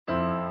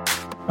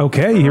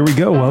Okay, here we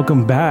go.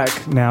 Welcome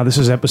back. Now, this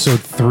is episode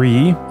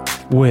 3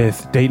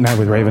 with Date Night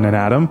with Raven and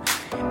Adam.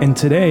 And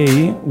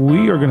today,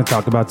 we are going to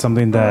talk about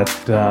something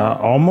that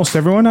almost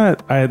everyone, I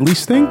at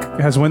least think,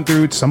 has went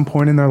through at some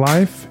point in their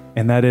life.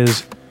 And that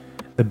is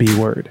the B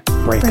word,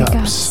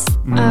 breakups.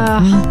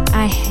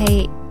 I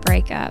hate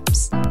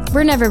breakups.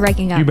 We're never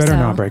breaking up. You better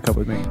not break up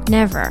with me.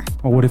 Never.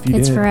 Well, what if you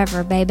did? It's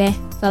forever, baby.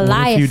 For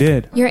life. What if you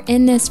did? You're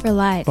in this for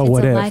life. But it's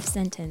what a if? life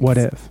sentence. What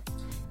if?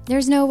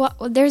 There's no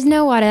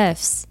what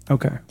ifs.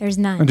 Okay. There's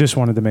none. I just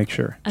wanted to make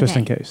sure, just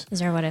in case. Is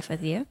there a what if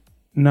with you?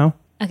 No.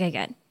 Okay,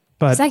 good.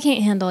 But Because I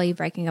can't handle you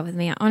breaking up with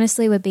me. I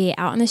honestly would be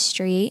out on the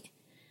street.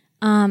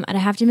 I'd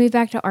have to move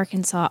back to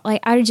Arkansas.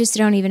 Like, I just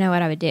don't even know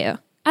what I would do.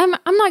 I'm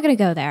not going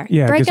to go there.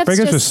 yeah, because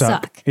breakups just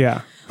suck.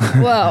 Yeah.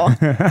 Whoa.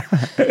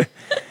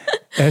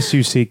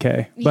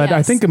 SUCK. But I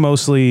Yes. think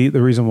mostly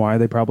the reason why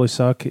they probably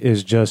suck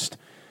is just,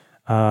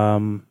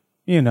 from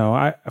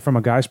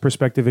a guy's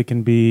perspective, it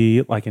can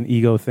be like an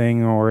ego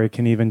thing, or it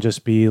can even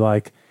just be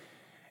like,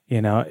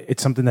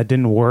 it's something that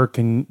didn't work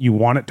and you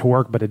want it to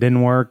work, but it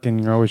didn't work.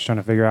 And you're always trying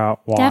to figure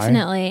out why.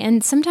 Definitely.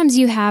 And sometimes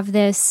you have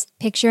this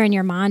picture in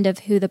your mind of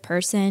who the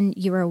person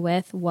you were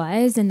with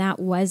was, and that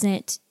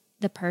wasn't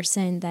the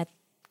person that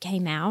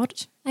came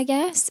out, I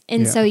guess.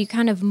 And so you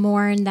kind of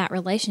mourn that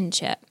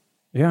relationship.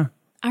 Yeah.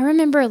 I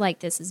remember, like,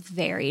 this is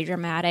very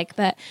dramatic,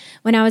 but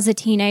when I was a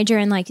teenager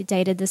and like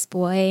dated this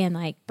boy and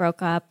like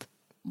broke up,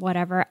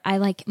 whatever, I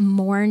like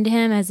mourned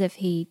him as if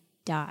he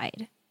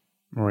died.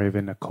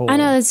 Raven Nicole. I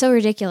know that's so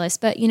ridiculous,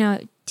 but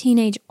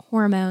teenage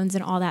hormones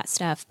and all that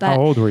stuff. But How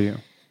old were you?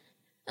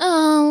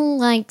 oh,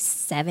 like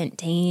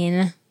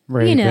 17.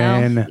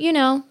 Raven.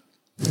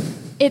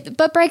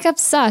 But breakups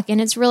suck,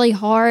 and it's really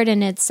hard,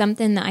 and it's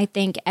something that I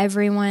think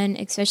everyone,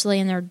 especially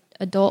in their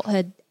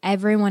adulthood,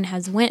 everyone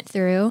has went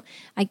through.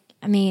 I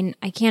mean,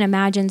 I can't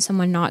imagine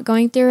someone not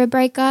going through a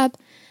breakup,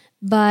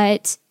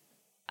 but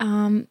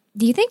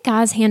do you think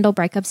guys handle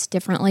breakups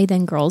differently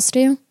than girls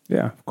do?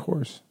 Yeah, of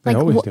course. They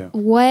always do.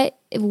 What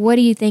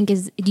do you think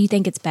do you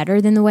think it's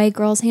better than the way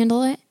girls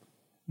handle it?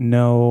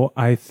 No,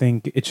 I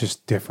think it's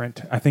just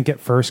different. I think at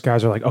first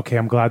guys are like, okay,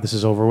 I'm glad this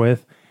is over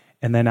with.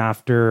 And then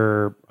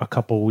after a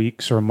couple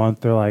weeks or a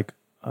month, they're like,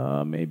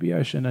 maybe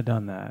I shouldn't have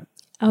done that.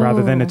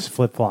 Rather than it's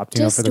flip-flopped, for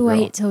the girl. Just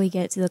wait till we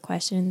get to the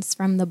questions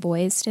from the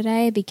boys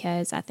today,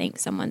 because I think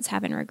someone's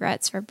having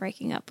regrets for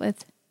breaking up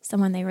with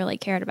someone they really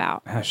cared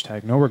about.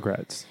 #, no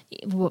regrets.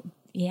 Well,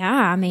 yeah,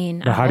 I mean,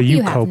 But I hope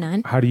you have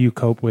none. How do you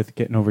cope with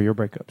getting over your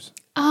breakups?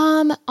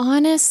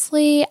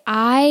 Honestly,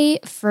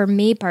 for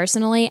me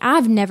personally,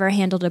 I've never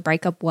handled a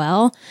breakup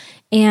well.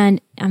 And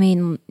I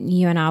mean,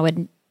 you and I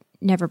would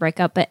never break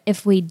up, but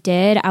if we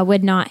did, I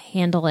would not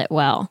handle it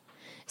well.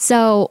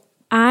 So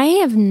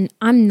I'm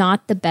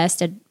not the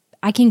best at,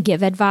 I can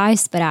give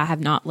advice, but I have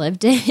not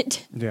lived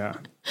it. Yeah.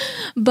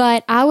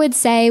 But I would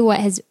say what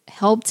has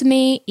helped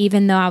me,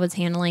 even though I was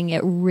handling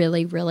it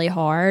really, really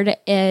hard,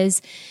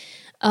 is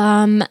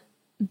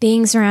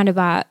being surrounded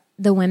by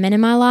the women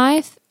in my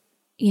life.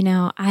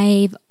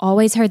 I've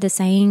always heard the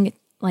saying,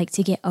 like,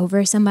 to get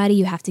over somebody,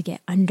 you have to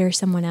get under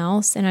someone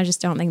else. And I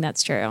just don't think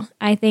that's true.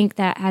 I think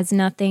that has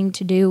nothing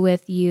to do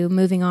with you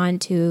moving on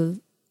to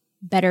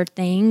better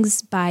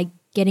things by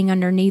getting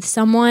underneath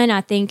someone.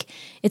 I think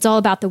it's all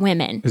about the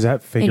women. Is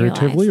that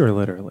figuratively or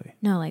literally?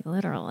 No, like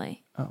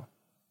literally. Oh.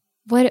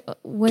 What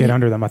Get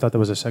under them. I thought that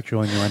was a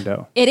sexual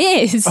innuendo. It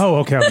is. Oh,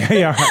 okay.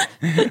 Yeah. All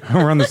right.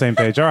 We're on the same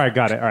page. All right.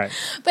 Got it. All right.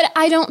 But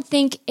I don't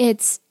think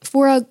it's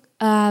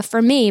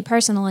for me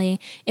personally,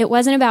 it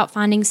wasn't about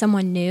finding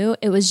someone new.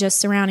 It was just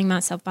surrounding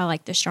myself by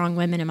like the strong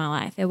women in my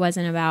life. It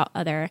wasn't about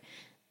other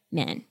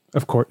men.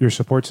 Of course, your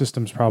support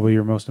system is probably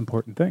your most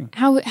important thing.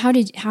 How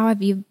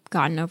have you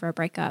gotten over a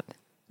breakup?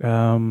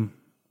 A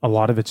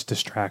lot of it's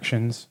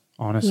distractions,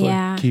 honestly.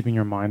 Yeah. Keeping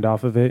your mind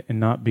off of it and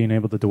not being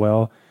able to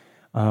dwell.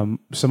 Some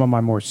of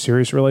my more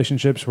serious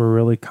relationships were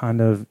really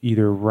kind of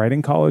either right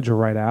in college or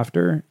right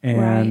after.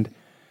 And,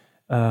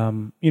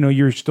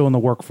 you're still in the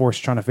workforce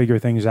trying to figure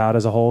things out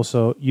as a whole.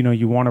 So,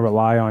 you want to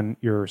rely on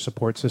your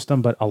support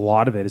system, but a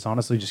lot of it is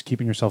honestly just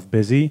keeping yourself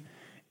busy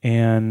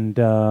and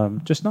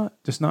just not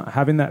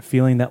having that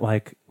feeling that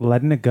like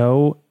letting it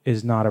go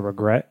is not a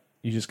regret.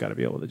 You just got to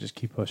be able to just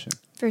keep pushing.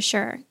 For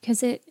sure.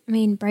 Because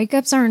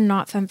breakups are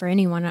not fun for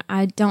anyone.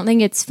 I don't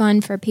think it's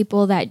fun for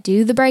people that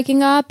do the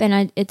breaking up.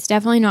 And it's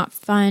definitely not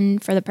fun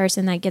for the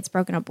person that gets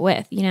broken up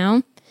with,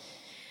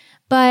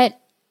 But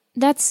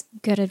that's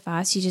good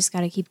advice. You just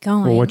got to keep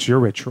going. Well, what's your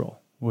ritual?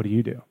 What do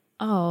you do?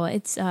 Oh,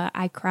 it's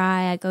I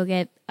cry. I go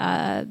get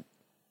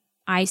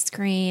ice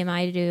cream.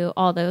 I do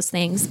all those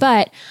things.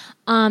 But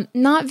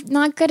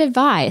not good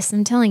advice.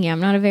 I'm telling you, I'm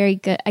not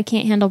I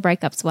can't handle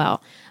breakups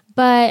well.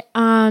 But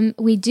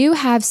we do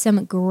have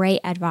some great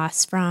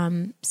advice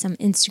from some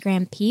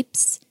Instagram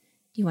peeps.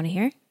 Do you want to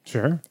hear?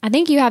 Sure. I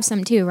think you have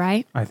some too,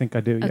 right? I think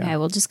I do, yeah. Okay,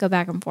 we'll just go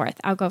back and forth.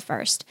 I'll go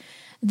first.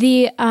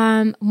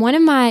 One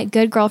of my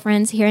good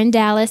girlfriends here in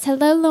Dallas,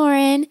 hello,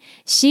 Lauren,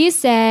 she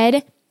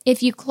said,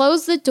 If you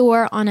close the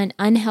door on an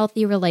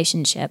unhealthy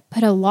relationship,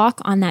 put a lock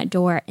on that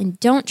door and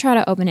don't try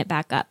to open it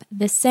back up.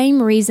 The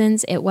same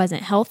reasons it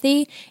wasn't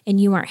healthy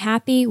and you weren't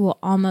happy will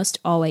almost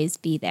always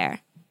be there.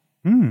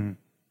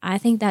 I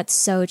think that's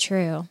so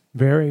true.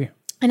 Very.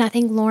 And I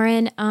think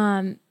Lauren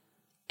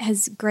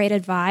has great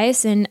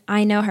advice, and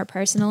I know her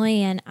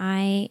personally, and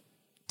I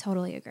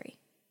totally agree.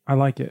 I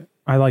like it.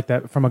 I like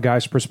that from a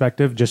guy's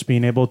perspective, just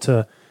being able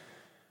to,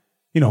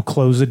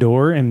 close the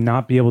door and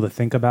not be able to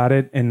think about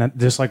it. And that,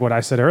 just like what I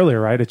said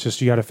earlier, right? It's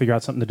just you got to figure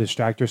out something to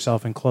distract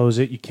yourself and close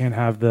it. You can't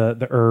have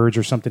the urge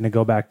or something to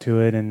go back to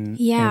it and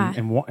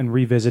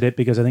revisit it,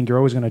 because I think you're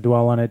always going to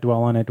dwell on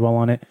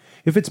it.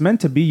 If it's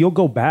meant to be, you'll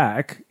go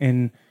back,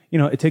 and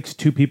it takes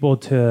two people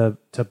to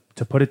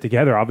put it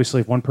together. Obviously,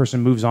 if one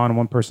person moves on and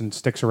one person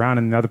sticks around,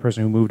 and the other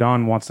person who moved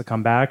on wants to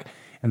come back,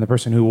 and the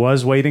person who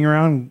was waiting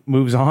around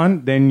moves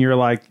on, then you're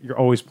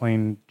always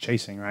playing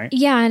chasing, right?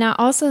 Yeah, and I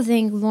also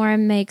think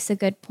Lauren makes a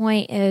good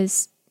point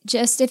is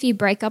just if you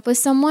break up with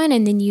someone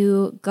and then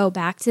you go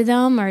back to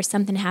them or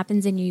something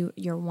happens and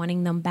you're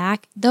wanting them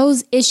back,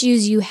 those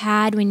issues you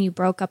had when you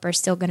broke up are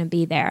still going to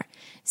be there.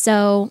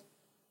 So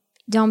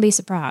don't be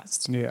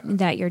surprised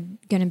that you're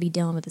going to be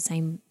dealing with the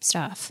same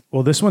stuff.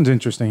 Well, this one's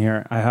interesting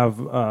here. I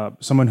have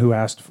someone who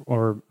asked,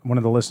 or one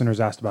of the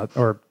listeners asked about,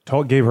 or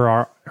gave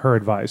her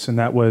advice, and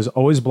that was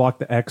always block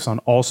the ex on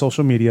all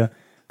social media,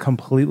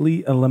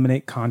 completely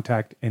eliminate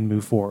contact, and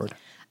move forward.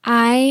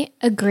 I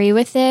agree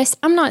with this.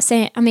 I'm not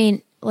saying,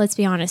 let's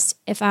be honest.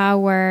 If I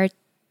were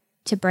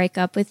to break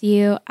up with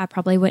you, I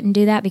probably wouldn't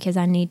do that because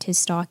I need to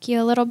stalk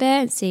you a little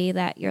bit and see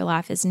that your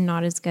life is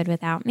not as good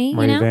without me.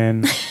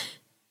 Raven.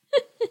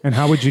 And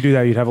how would you do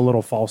that? You'd have a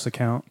little false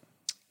account?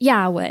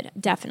 Yeah, I would.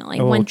 Definitely.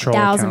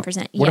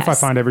 1,000%. What if I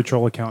find every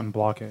troll account and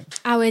block it?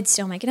 I would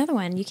still make another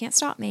one. You can't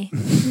stop me.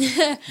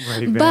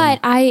 But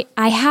I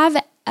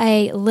have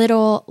a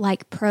little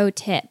pro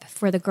tip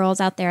for the girls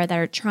out there that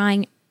are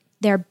trying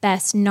their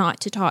best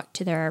not to talk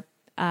to their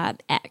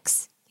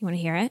ex. You want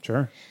to hear it?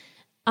 Sure.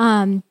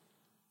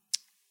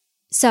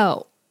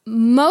 So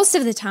most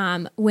of the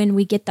time when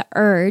we get the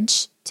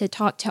urge to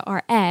talk to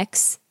our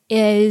ex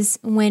is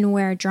when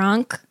we're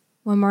drunk,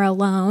 when we're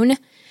alone,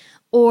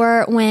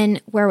 or when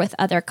we're with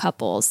other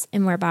couples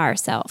and we're by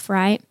ourselves,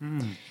 right?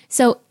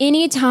 So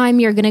anytime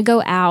you're going to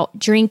go out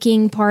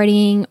drinking,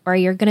 partying, or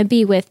you're going to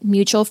be with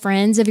mutual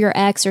friends of your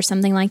ex or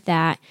something like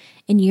that,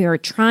 and you're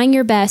trying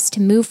your best to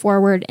move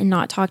forward and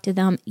not talk to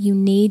them, you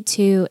need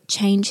to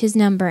change his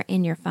number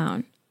in your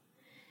phone.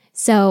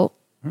 So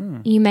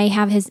you may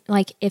have his,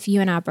 if you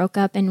and I broke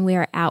up and we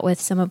were out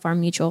with some of our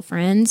mutual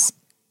friends,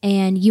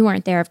 and you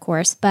weren't there, of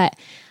course, but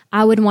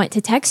I would want to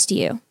text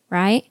you,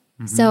 right?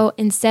 So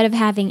instead of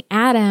having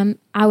Adam,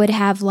 I would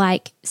have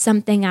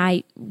something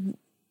I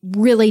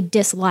really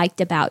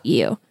disliked about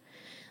you.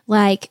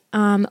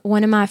 One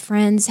of my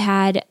friends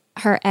had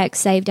her ex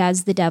saved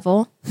as the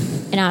devil,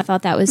 and I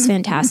thought that was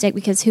fantastic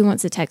because who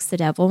wants to text the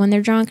devil when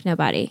they're drunk?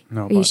 Nobody.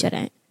 Or you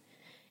shouldn't.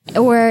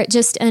 Or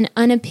just an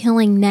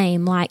unappealing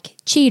name like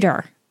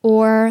cheater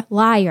or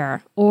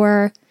liar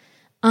or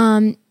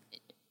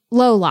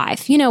low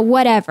life,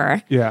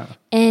 whatever. Yeah.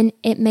 And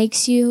it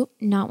makes you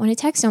not want to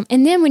text him.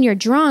 And then when you're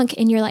drunk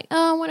and you're like,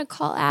 oh, I want to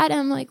call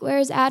Adam.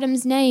 Where's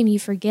Adam's name? You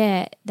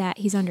forget that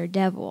he's under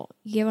devil.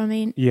 You get what I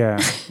mean? Yeah.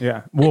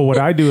 Yeah. Well, what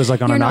I do is on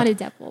you're not a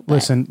devil. But.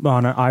 Listen,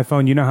 on an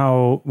iPhone, you know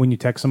how when you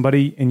text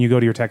somebody and you go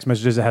to your text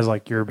messages, it has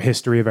your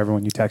history of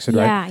everyone you texted,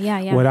 right?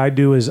 Yeah. What I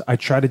do is I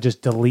try to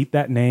just delete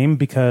that name,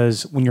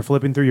 because when you're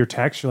flipping through your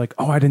text, you're like,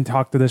 oh, I didn't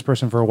talk to this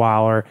person for a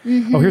while, or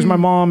oh, here's my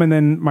mom, and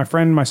then my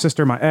friend, my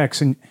sister, my ex.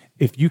 And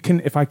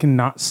if I can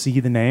not see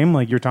the name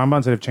like you're talking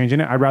about, instead of changing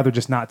it, I'd rather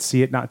just not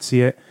see it,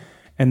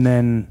 and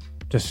then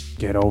just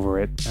get over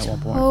it at one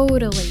point.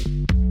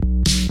 Totally.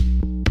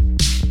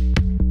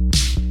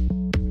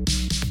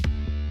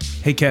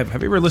 Hey, Kev,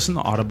 have you ever listened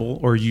to Audible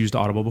or used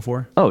Audible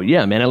before? Oh,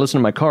 yeah, man. I listen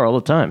to my car all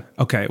the time.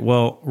 Okay,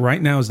 well,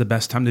 right now is the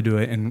best time to do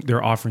it, and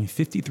they're offering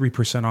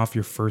 53% off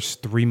your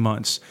first 3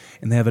 months,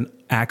 and they have an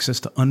access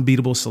to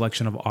unbeatable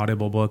selection of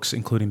Audible books,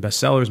 including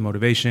bestsellers,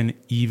 motivation,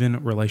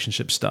 even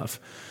relationship stuff.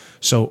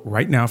 So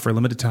right now, for a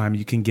limited time,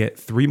 you can get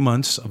 3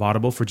 months of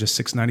Audible for just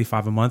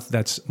 $6.95 a month.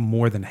 That's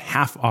more than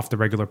half off the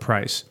regular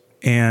price.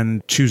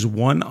 And choose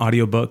one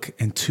audiobook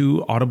and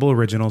 2 Audible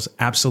originals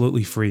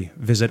absolutely free.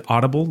 Visit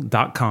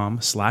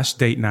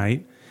audible.com/date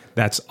night.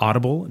 That's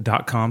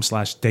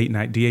audible.com/date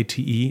night,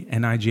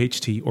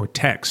 DATENIGHT, or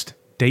text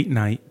date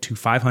night to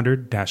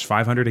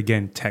 500-500.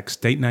 Again,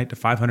 text date night to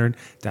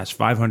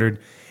 500-500.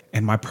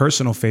 And my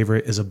personal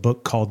favorite is a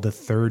book called The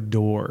Third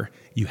Door.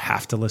 You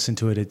have to listen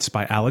to it. It's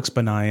by Alex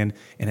Banayan,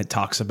 and it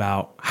talks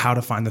about how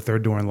to find the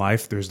third door in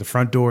life. There's the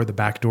front door, the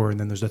back door, and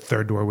then there's the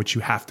third door, which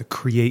you have to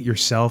create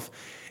yourself.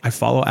 I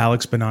follow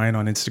Alex Banayan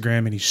on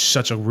Instagram, and he's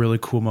such a really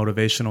cool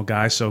motivational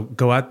guy. So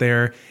go out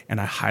there,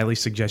 and I highly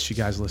suggest you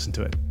guys listen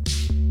to it.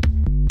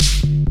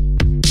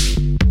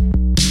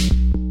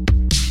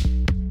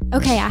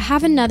 Okay, I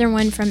have another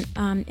one from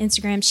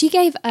Instagram. She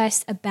gave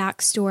us a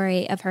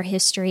backstory of her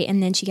history,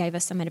 and then she gave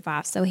us some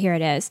advice. So here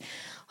it is.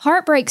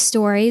 Heartbreak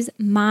stories.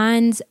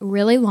 Mine's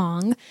really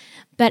long.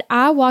 But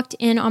I walked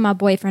in on my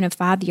boyfriend of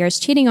 5 years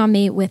cheating on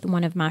me with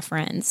one of my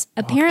friends.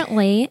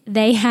 Apparently,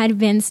 they had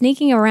been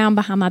sneaking around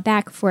behind my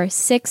back for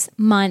 6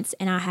 months,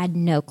 and I had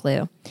no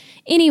clue.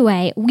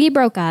 Anyway, we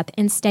broke up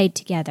and stayed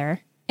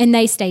together. And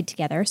they stayed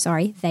together.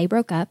 Sorry, they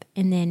broke up.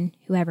 And then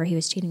whoever he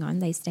was cheating on,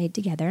 they stayed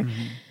together.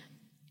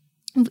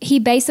 He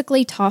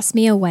basically tossed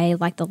me away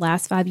like the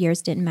last 5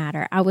 years didn't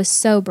matter. I was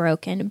so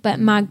broken. But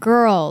my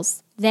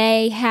girls,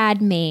 they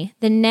had me.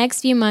 The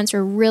next few months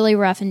were really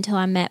rough until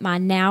I met my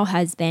now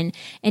husband,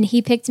 and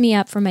he picked me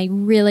up from a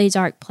really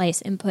dark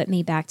place and put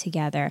me back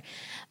together.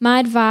 My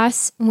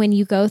advice when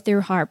you go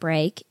through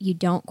heartbreak, you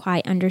don't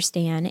quite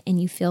understand, and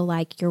you feel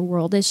like your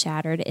world is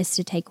shattered, is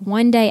to take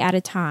one day at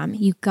a time.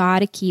 You got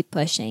to keep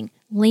pushing.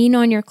 Lean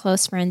on your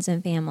close friends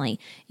and family.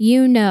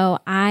 You know,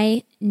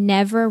 I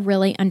never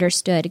really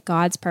understood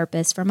God's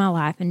purpose for my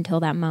life until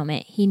that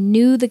moment. He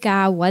knew the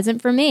guy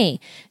wasn't for me.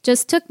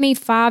 Just took me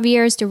 5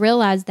 years to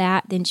realize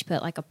that. Then she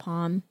put like a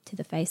palm to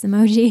the face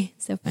emoji.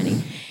 So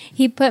funny.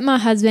 He put my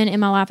husband in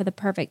my life at the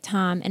perfect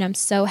time, and I'm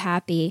so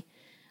happy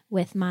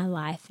with my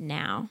life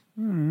now.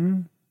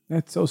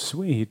 That's so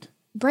sweet.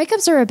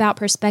 Breakups are about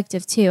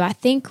perspective too. I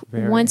think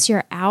once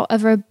you're out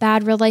of a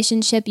bad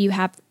relationship, you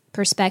have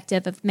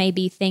perspective of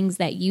maybe things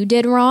that you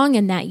did wrong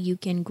and that you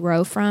can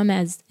grow from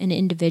as an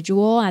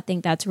individual. I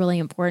think that's really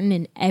important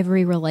in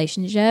every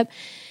relationship.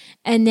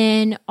 And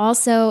then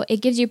also it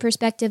gives you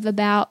perspective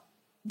about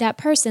that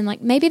person.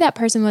 Like maybe that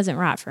person wasn't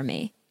right for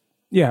me.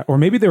 Yeah. Or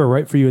maybe they were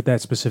right for you at that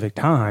specific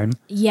time.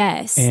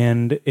 Yes.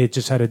 And it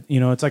just had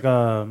it's like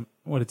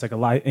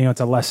it's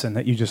a lesson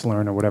that you just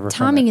learn or whatever.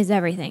 Timing is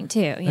everything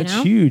too. That's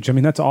huge. I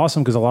mean, that's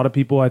awesome because a lot of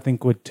people I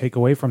think would take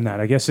away from that.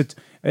 I guess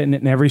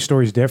and every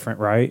story is different,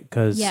 right?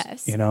 Because,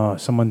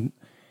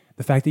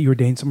 the fact that you were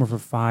dating someone for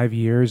 5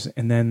 years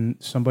and then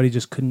somebody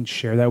just couldn't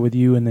share that with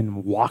you and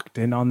then walked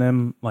in on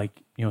them,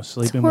 like,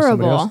 sleeping with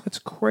somebody else. That's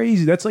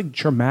crazy. That's like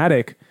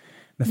traumatic.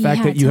 The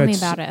fact that you tell me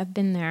about it. I've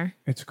been there.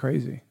 It's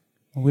crazy.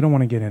 Well, we don't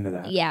want to get into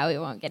that. Yeah, we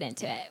won't get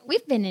into it.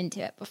 We've been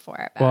into it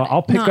before.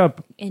 I'll pick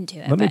up into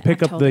it. Let me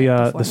pick up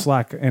the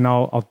slack, and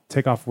I'll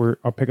pick up where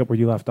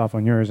you left off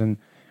on yours. And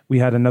we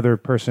had another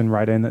person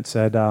write in that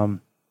said,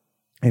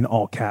 in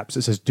all caps,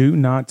 it says, "Do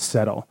not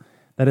settle.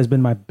 That has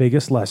been my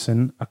biggest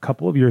lesson. A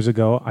couple of years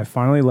ago, I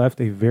finally left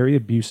a very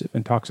abusive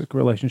and toxic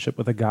relationship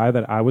with a guy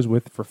that I was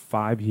with for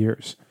 5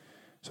 years."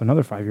 So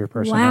another 5-year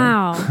person.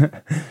 Wow.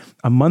 Right?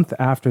 A month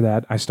after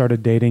that, I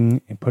started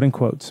dating, and put in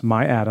quotes,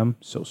 "my Adam,"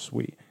 so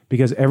sweet.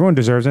 Because everyone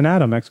deserves an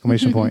Adam,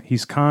 exclamation point.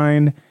 He's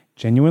kind,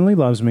 genuinely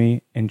loves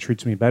me, and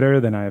treats me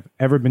better than I have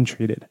ever been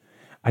treated.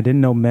 I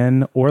didn't know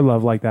men or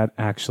love like that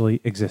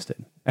actually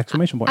existed.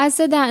 Exclamation point. I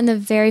said that in the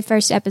very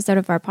first episode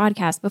of our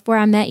podcast. Before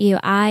I met you,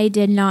 I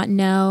did not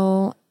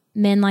know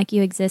men like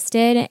you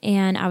existed,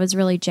 and I was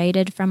really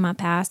jaded from my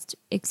past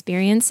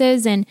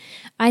experiences. And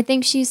I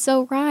think she's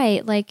so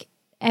right. Like,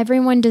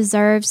 everyone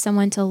deserves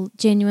someone to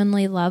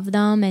genuinely love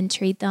them and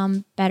treat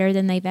them better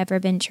than they've ever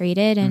been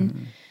treated.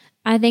 And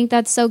I think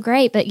that's so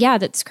great. But yeah,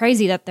 that's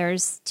crazy that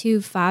there's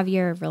 2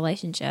 5-year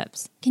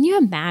relationships. Can you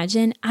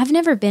imagine? I've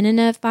never been in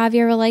a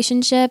 5-year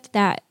relationship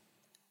that,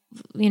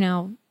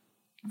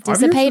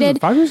 dissipated.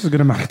 5 years is a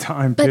good amount of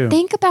time, but too. But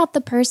think about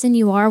the person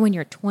you are when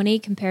you're 20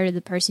 compared to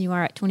the person you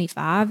are at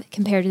 25,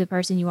 compared to the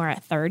person you are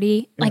at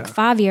 30. Yeah. Like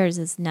 5 years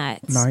is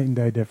nuts. Night and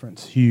day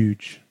difference.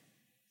 Huge.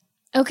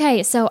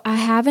 Okay, so I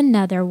have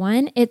another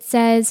one. It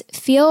says,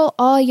 "Feel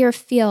all your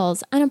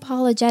feels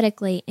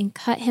unapologetically and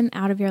cut him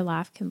out of your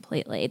life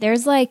completely."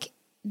 There's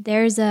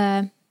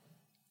a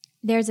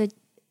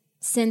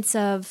sense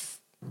of,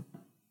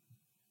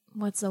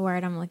 what's the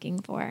word I'm looking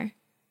for?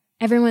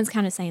 Everyone's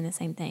kind of saying the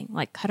same thing,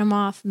 like cut him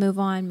off, move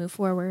on, move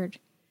forward.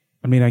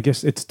 I mean, I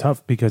guess it's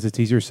tough because it's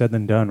easier said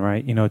than done,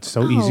 right? It's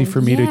so easy for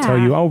me to tell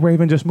you, "Oh,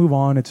 Raven, just move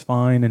on. It's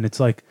fine." And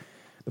it's like,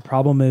 the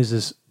problem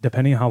is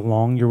depending on how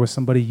long you're with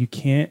somebody, you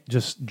can't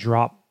just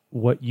drop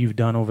what you've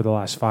done over the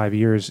last 5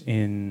 years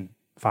in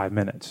 5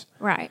 minutes.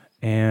 Right.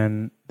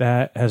 And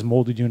that has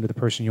molded you into the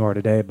person you are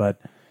today. But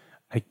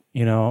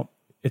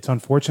it's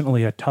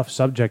unfortunately a tough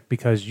subject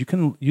because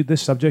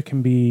this subject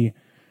can be,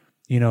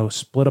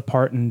 split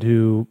apart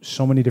into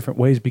so many different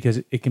ways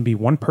because it can be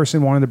one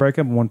person wanting to break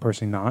up and one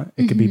person not.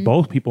 It could be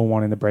both people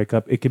wanting to break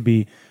up. It could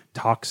be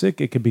toxic.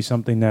 It could be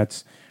something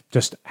that's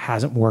just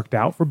hasn't worked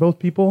out for both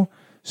people.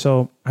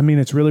 So, I mean,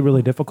 it's really,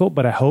 really difficult,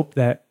 but I hope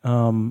that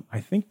I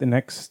think the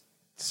next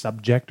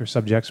subject or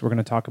subjects we're going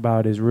to talk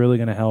about is really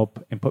going to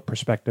help and put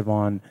perspective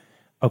on,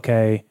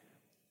 okay,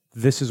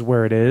 this is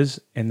where it is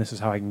and this is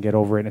how I can get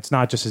over it. And it's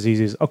not just as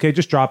easy as, okay,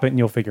 just drop it and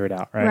you'll figure it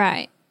out, right?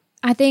 Right.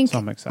 I think so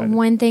I'm excited.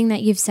 One thing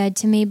that you've said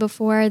to me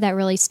before that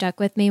really stuck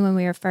with me when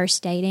we were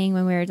first dating,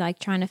 when we were like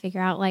trying to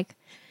figure out like,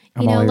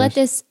 let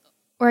this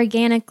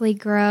organically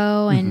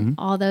grow and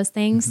all those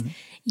things.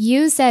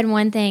 You said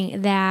one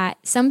thing that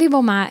some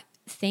people might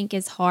think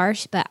is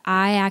harsh, but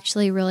I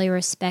actually really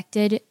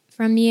respected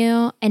from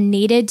you and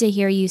needed to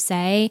hear you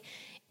say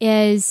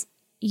is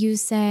you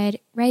said,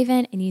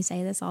 Raven, and you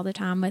say this all the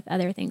time with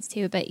other things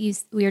too, but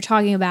we were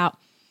talking about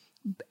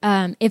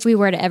if we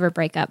were to ever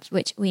break up,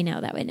 which we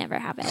know that would never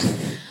happen.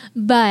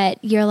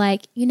 But you're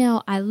like,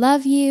 I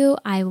love you.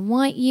 I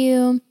want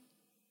you.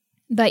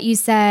 But you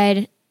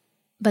said,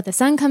 but the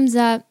sun comes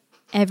up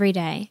every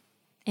day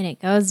and it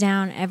goes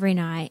down every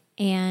night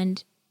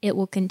and it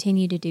will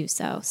continue to do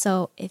so.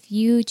 So if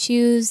you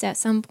choose at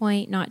some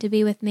point not to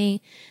be with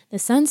me, the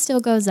sun still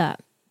goes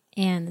up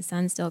and the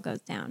sun still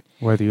goes down.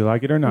 Whether you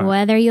like it or not.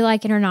 Whether you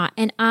like it or not.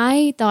 And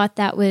I thought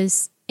that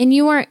was, and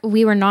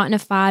we were not in a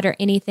fight or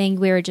anything.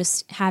 We were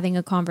just having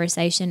a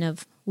conversation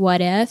of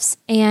what ifs.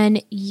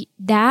 And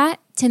that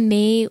to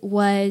me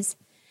was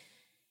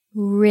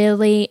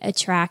really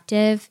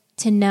attractive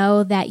to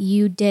know that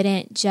you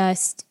didn't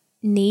just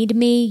need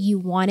me, you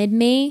wanted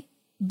me,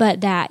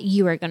 but that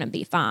you were going to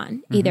be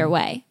fine either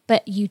way.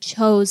 But you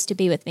chose to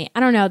be with me. I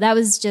don't know. That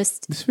was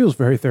just... This feels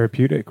very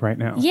therapeutic right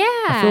now. Yeah.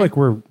 I feel like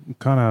we're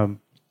kind of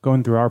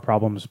going through our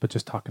problems, but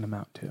just talking them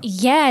out too.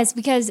 Yes,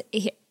 because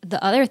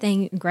the other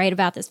thing great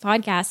about this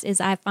podcast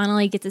is I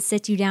finally get to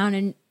sit you down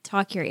and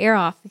talk your ear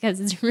off because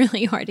it's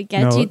really hard to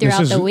get you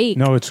throughout the week.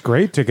 No, it's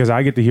great because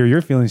I get to hear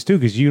your feelings too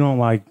because you don't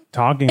like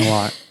talking a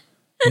lot.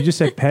 You just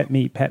said pet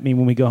me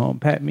when we go home.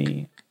 Pet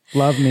me,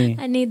 love me.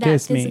 I need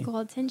that physical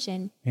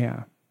attention.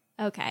 Yeah.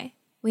 Okay.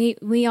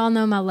 We all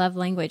know my love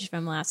language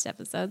from last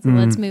episode, so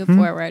let's move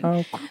forward.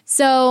 Oh.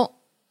 So,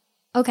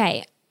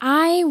 okay,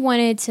 I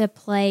wanted to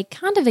play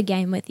kind of a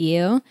game with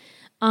you,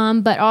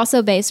 but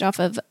also based off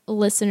of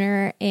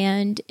listener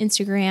and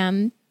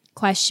Instagram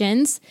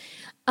questions.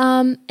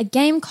 A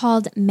game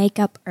called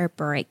Makeup or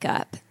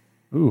Breakup.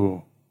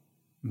 Ooh,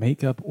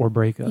 makeup or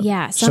breakup.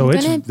 Yeah. So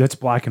that's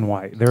black and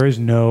white. There is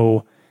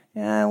no,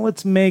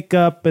 let's make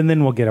up and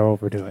then we'll get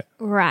over to it.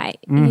 Right.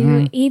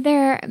 You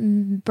either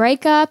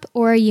break up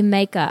or you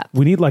make up.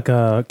 We need like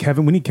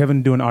Kevin to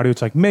do an audio.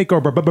 It's like make or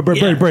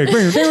break. Yeah,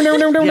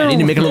 I need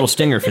to make a little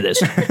stinger for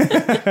this.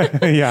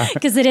 Yeah.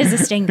 Because it is a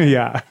stinger.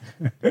 Yeah.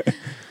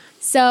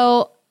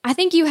 So I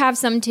think you have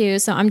some too.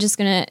 So I'm just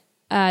going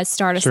to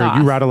start us off.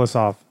 Sure, you rattle us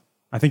off.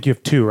 I think you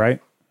have two,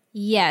 right?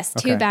 Yes,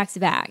 two back to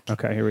back.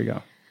 Okay, here we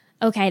go.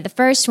 Okay, the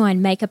first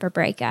one, makeup or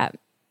breakup.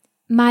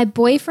 My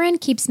boyfriend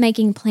keeps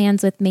making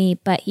plans with me,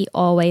 but he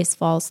always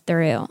falls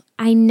through.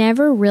 I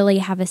never really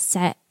have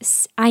set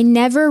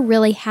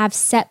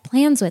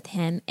plans with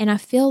him, and I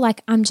feel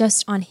like I'm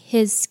just on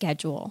his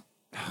schedule.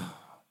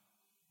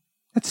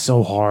 That's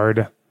so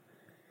hard.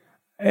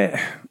 I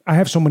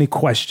have so many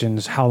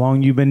questions. How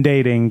long you been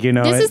dating?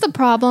 This is the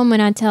problem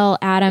when I tell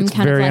Adam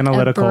kind of like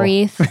analytical. a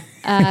brief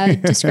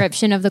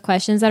description of the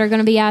questions that are going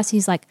to be asked.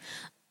 He's like,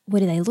 what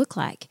do they look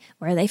like?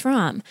 Where are they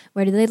from?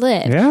 Where do they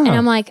live? Yeah. And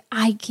I'm like,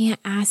 I can't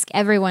ask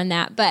everyone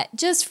that, but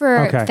just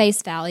for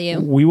face value.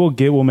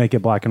 We'll make it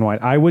black and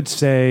white. I would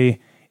say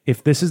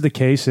if this is the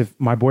case, if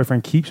my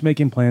boyfriend keeps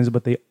making plans,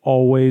 but they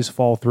always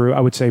fall through,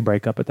 I would say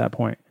break up at that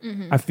point.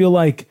 I feel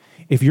like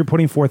if you're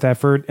putting forth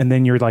effort and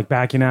then you're like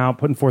backing out,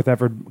 putting forth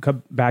effort,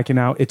 backing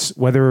out, it's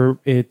whether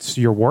it's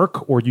your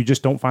work or you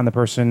just don't find the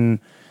person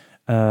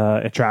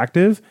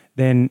attractive,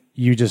 then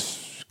you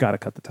just got to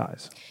cut the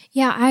ties.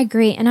 Yeah, I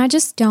agree. And I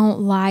just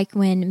don't like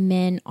when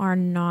men are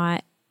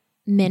not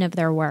men of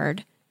their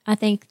word. I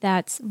think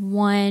that's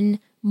one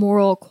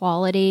moral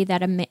quality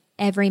that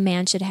every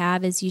man should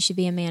have is you should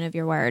be a man of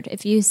your word.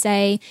 If you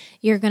say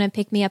you're going to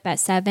pick me up at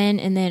 7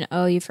 and then,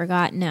 you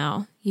forgot,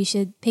 no, you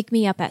should pick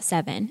me up at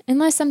 7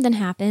 unless something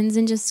happens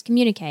and just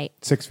communicate.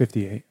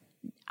 6:58.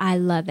 I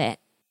love it.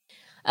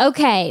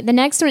 Okay, the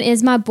next one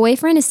is my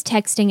boyfriend is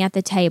texting at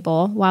the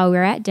table while we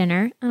were at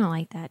dinner. I don't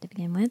like that to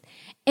begin with.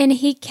 And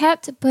he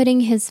kept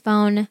putting his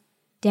phone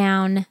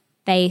down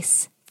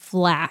face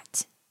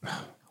flat.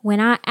 When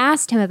I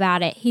asked him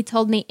about it, he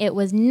told me it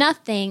was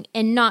nothing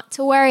and not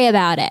to worry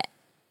about it.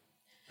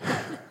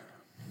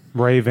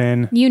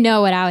 Raven. You know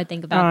what I would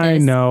think about this. I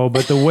know,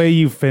 but the way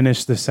you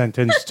finished the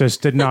sentence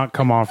just did not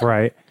come off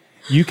right.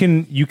 You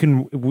can,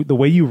 the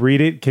way you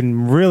read it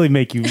can really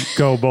make you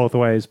go both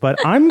ways. But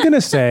I'm going to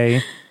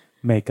say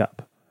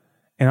makeup.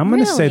 And I'm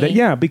going to say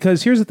that,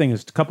 because here's the thing,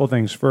 is a couple of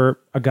things. For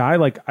a guy,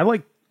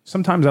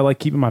 sometimes I like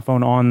keeping my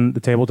phone on the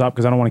tabletop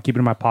because I don't want to keep it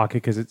in my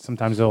pocket because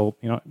sometimes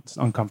it's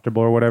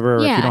uncomfortable or whatever,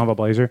 or if you don't have a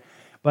blazer.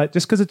 But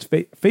just because it's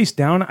face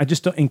down, I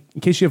just don't, in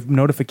case you have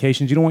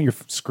notifications, you don't want your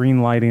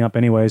screen lighting up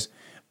anyways.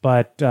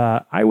 But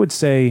I would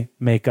say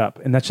makeup.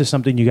 And that's just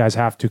something you guys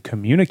have to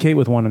communicate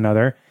with one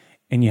another.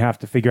 And you have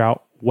to figure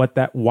out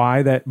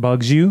why that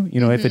bugs you,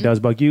 if it does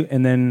bug you,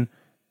 and then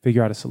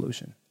figure out a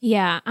solution.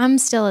 Yeah, I'm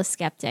still a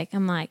skeptic.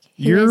 I'm like,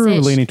 you're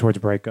leaning towards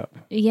breakup.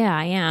 Yeah,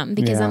 I am.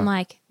 Because I'm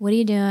like, what are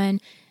you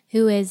doing?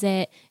 Who is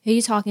it? Who are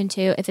you talking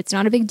to? If it's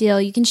not a big deal,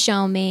 you can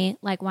show me.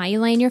 Like, why are you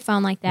laying your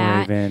phone like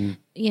that? Raven.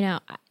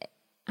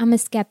 I'm a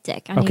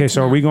skeptic. Okay,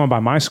 so are we going by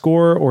my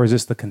score or is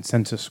this the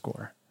consensus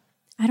score?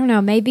 I don't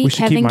know. Maybe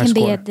Kevin can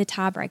be the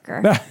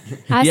tiebreaker.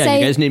 You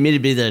guys need me to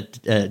be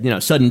the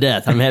sudden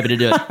death. I'm happy to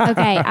do it.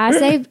 Okay,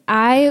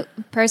 I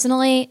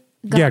personally,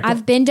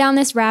 I've been down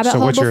this rabbit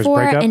hole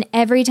before, and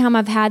every time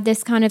I've had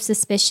this kind of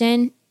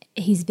suspicion,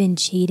 he's been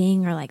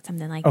cheating or like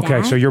something like that.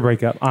 Okay, so your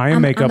breakup. I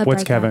am makeup. the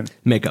What's breakup. Kevin?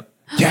 Makeup.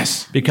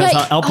 Yes. Because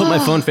But- I'll put my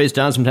phone face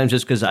down sometimes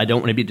just because I don't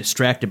want to be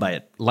distracted by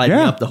it lighting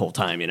Yeah. up the whole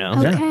time, you know?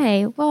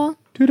 Okay, well,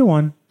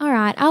 2-1. all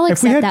right. I'll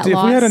If we accept had that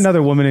loss.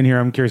 another woman in here,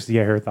 I'm curious to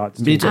get her thoughts.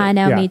 Me too. I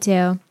know, Yeah. me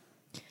too.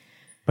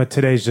 But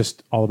today's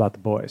just all about the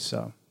boys.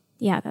 So,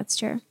 Yeah, that's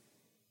true.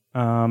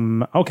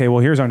 okay. Well,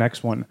 here's our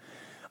next one.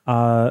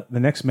 The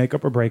next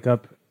makeup or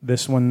breakup.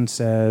 This one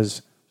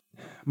says,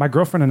 "My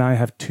girlfriend and I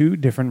have 2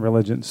 different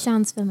religions,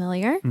 Sounds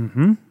familiar.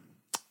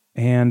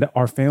 and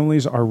our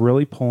families are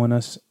really pulling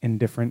us in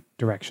different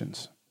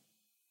directions.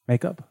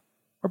 Makeup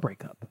or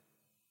breakup?"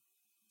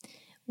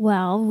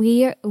 Well,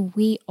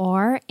 we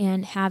are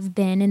and have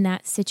been in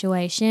that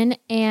situation,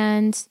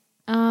 and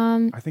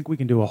I think we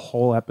can do a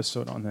whole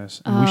episode on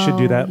this, and we should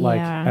do that like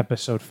yeah.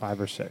 episode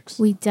 5 or 6.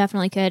 we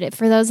definitely could.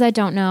 For those that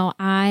don't know,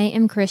 I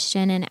am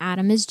Christian and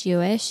Adam is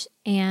Jewish,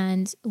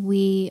 and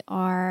we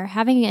are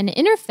having an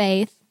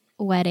interfaith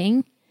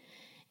wedding.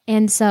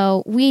 And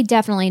so we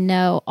definitely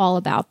know all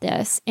about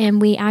this.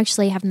 And we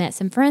actually have met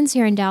some friends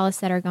here in Dallas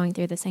that are going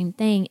through the same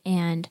thing.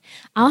 And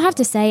I'll have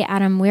to say,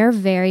 Adam, we're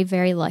very,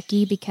 very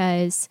lucky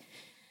because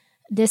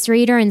this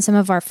reader and some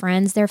of our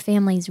friends, their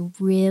families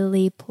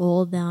really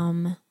pull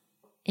them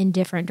in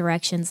different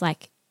directions.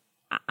 Like,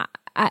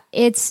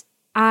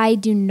 I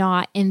do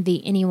not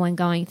envy anyone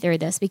going through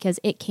this because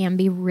it can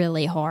be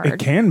really hard. It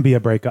can be a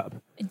breakup.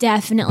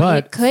 Definitely.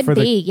 But It could for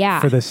be, the, yeah.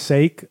 For the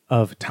sake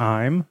of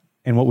time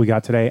and what we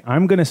got today,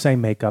 I'm going to say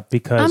makeup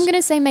because I'm going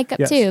to say makeup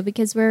Yes. too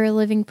because we're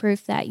living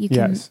proof that you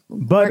can. yes.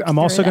 But I'm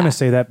also going to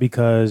say that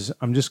because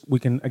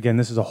again,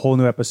 this is a whole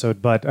new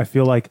episode, but I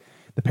feel like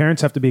the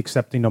parents have to be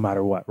accepting no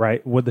matter what,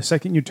 right? With the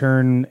second you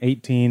turn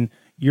 18,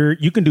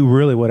 you can do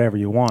really whatever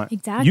you want.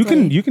 Exactly.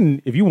 You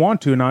can if you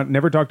want to not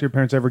never talk to your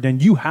parents ever again,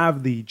 you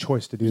have the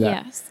choice to do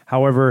that. Yes.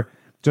 However,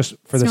 just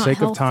for It's the not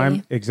sake of time,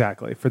 healthy.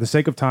 exactly. For the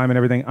sake of time and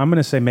everything, I'm going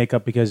to say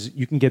makeup because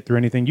you can get through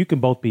anything. You can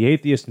both be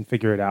atheist and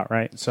figure it out,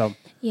 right? So,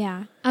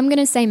 Yeah. I'm going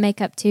to say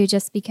makeup too,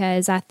 just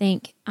because I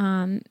think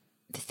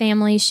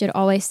families should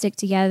always stick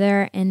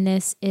together, and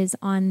this is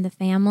on the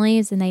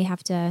families, and they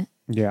have to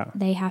yeah.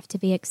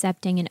 be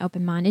accepting and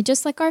open minded,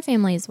 just like our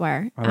families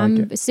were. like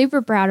I'm it.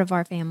 super proud of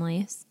our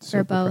families for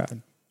Super both.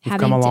 proud. You've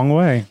come a long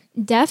way.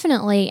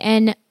 Definitely.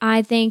 And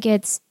I think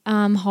it's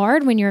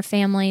hard when your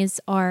families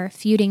are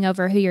feuding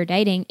over who you're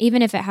dating,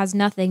 even if it has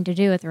nothing to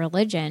do with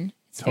religion.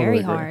 It's Totally very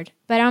agree. hard.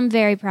 But I'm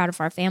very proud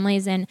of our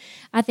families. And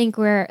I think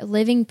we're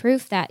living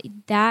proof that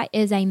that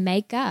is a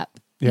makeup.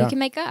 Yeah. You can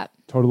make up.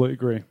 Totally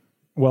agree.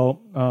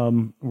 Well,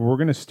 we're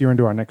going to steer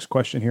into our next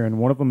question here. And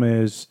one of them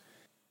is,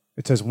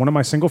 it says, one of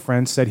my single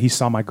friends said he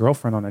saw my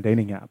girlfriend on a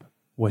dating app.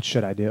 What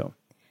should I do?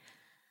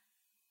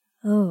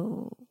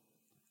 Oh.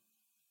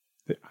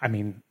 I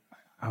mean,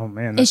 oh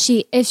man. that's-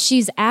 If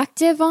she's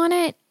active on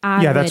it,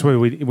 that's what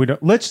we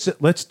don't.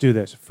 Let's do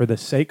this for the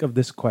sake of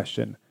this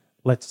question.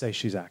 Let's say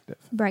she's active.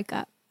 break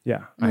up.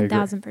 Yeah, I agree.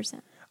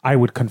 1,000%. I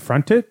would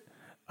confront it.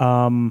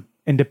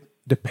 And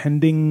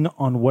depending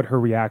on what her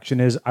reaction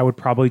is, I would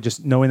probably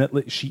just knowing that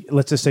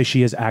let's just say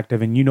she is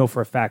active and you know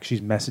for a fact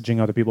she's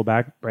messaging other people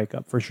back, break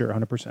up for sure,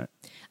 100%.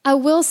 I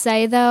will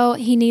say, though,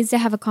 he needs to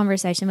have a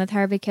conversation with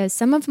her because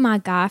some of my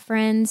guy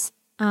friends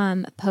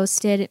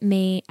posted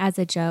me as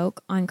a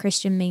joke on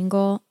Christian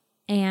Mingle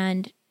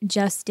and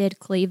just did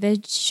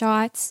cleavage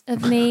shots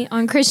of me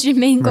on Christian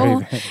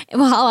Mingle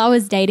while I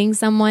was dating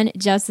someone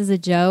just as a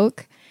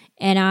joke.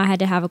 And I had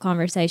to have a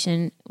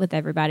conversation with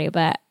everybody,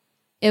 but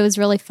it was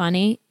really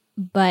funny.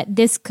 But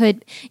this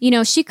could,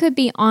 she could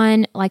be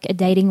on like a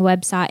dating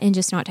website and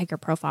just not take her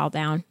profile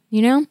down,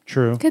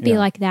 True. Could be yeah.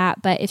 like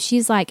that. But if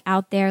she's like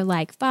out there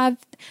like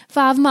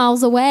five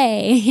miles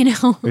away,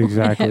 Exactly.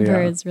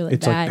 whatever Yeah. is really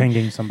it's bad. like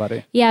pinging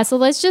somebody Yeah, so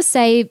let's just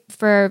say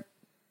for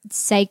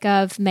sake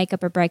of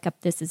makeup or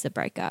breakup, this is a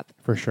breakup.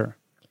 for sure.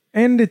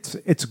 And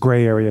it's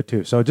gray area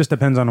too. So it just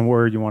depends on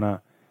where you want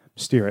to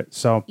steer it.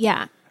 So,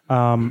 Yeah.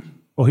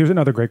 well, here's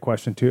another great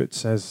question too. It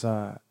says,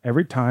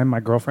 every time my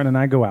girlfriend and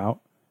I go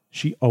out,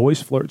 she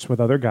always flirts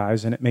with other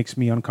guys and it makes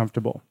me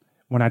uncomfortable.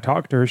 When I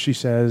talk to her, she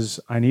says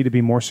I need to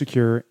be more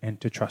secure and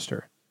to trust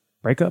her.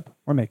 Breakup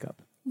or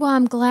makeup? Well,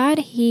 I'm glad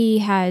he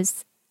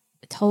has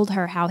told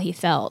her how he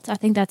felt. I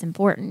think that's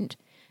important.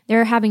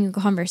 They're having a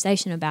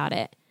conversation about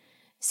it.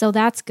 So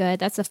that's good.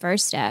 That's the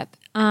first step.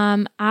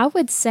 I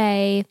would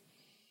say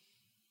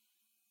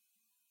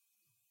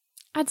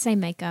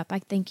makeup. I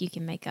think you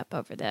can make up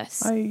over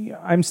this.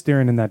 I'm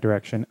steering in that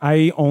direction.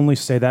 I only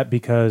say that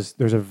because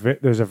there's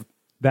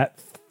that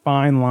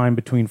fine line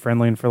between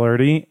friendly and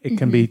flirty. It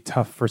can be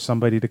tough for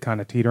somebody to kind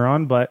of teeter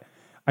on, but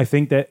I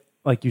think that,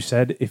 like you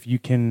said, if you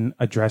can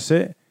address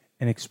it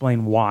and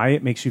explain why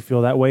it makes you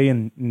feel that way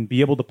and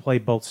be able to play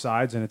both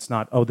sides, and it's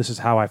not, oh, this is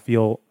how I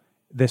feel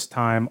this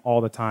time, all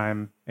the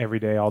time, every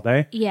day, all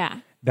day. Yeah.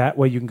 That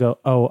way you can go,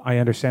 oh, I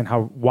understand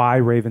why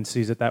Raven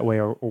sees it that way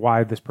or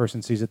why this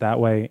person sees it that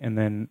way, and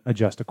then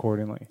adjust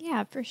accordingly.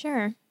 Yeah, for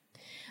sure.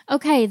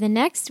 Okay, the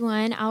next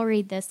one, I'll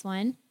read this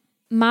one.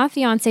 my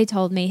fiance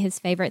told me his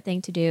favorite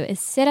thing to do is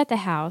sit at the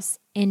house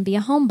and be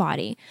a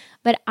homebody.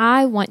 But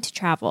I want to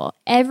travel.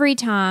 Every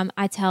time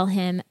I tell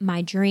him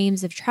my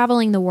dreams of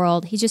traveling the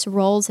world, he just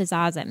rolls his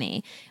eyes at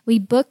me. We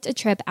booked a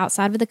trip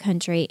outside of the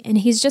country and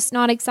he's just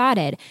not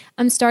excited.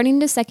 I'm starting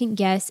to second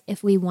guess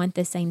if we want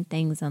the same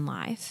things in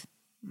life.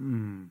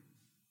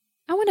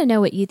 I want to know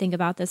what you think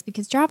about this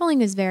because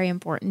traveling is very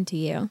important to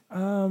you.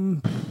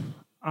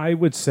 I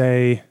would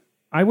say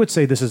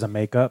this is a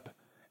makeup.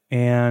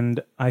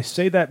 And I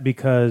say that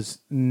because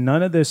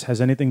none of this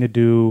has anything to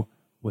do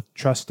with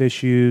trust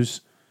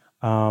issues.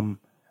 I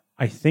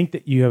think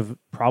that you have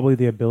probably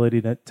the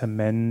ability to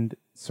mend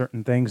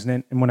certain things.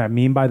 And what I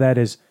mean by that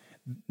is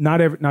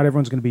not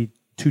everyone's going to be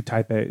two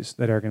type A's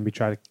that are going to be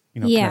trying to,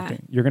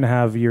 connecting. You're going to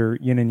have your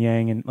yin and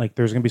yang, and like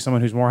there's going to be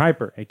someone who's more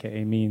hyper,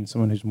 aka me, and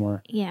someone who's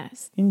more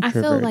introverted. I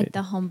feel like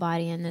the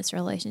homebody in this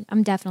relationship.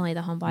 I'm definitely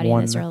the homebody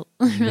in this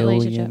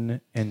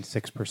relationship.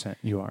 1,006%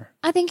 you are.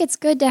 I think it's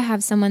good to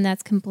have someone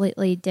that's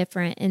completely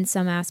different in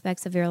some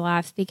aspects of your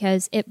life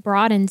because it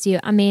broadens you.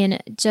 I mean,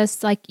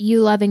 just like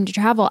you loving to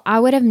travel, I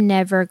would have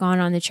never gone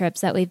on the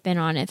trips that we've been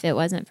on if it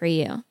wasn't for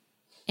you.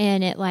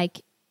 And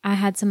I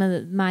had some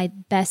of my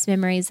best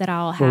memories that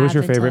I'll have. What was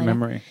your favorite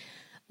memory?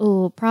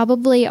 Oh,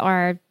 probably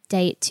our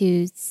date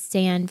to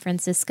San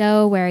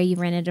Francisco where you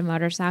rented a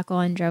motorcycle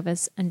and drove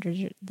us under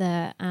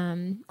the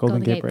Golden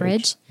Gate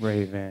Bridge.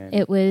 Raven.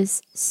 It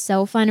was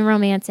so fun and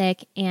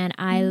romantic, and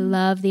I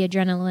love the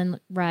adrenaline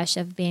rush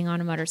of being on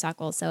a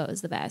motorcycle, so it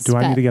was the best. Do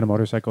I need to get a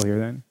motorcycle here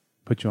then?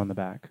 Put you on the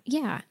back.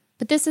 Yeah,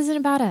 but this isn't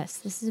about us.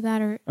 This is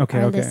about our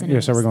listeners. Yeah,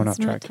 so we're going Let's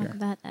off track not talk here.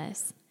 about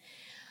us.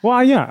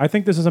 Well, yeah, I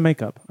think this is a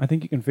makeup. I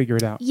think you can figure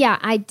it out. Yeah,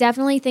 I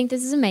definitely think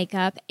this is a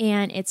makeup,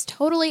 and it's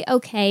totally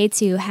okay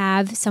to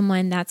have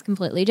someone that's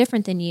completely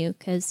different than you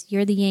because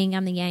you're the yin,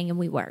 I'm the yang, and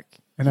we work.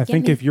 And I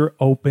think if you're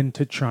open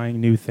to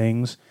trying new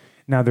things,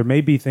 now there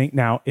may be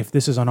now if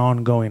this is an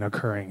ongoing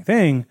occurring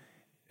thing,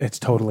 it's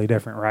totally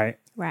different, right?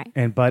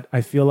 Right. But I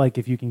feel like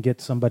if you can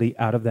get somebody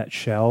out of that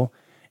shell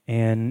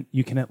and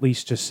you can at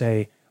least just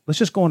say, let's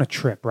just go on a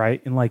trip,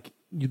 right? And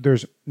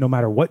there's no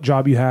matter what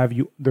job you have,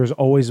 there's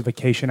always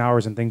vacation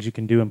hours and things you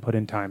can do and put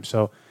in time.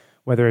 So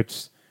whether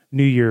it's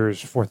New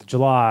Year's, 4th of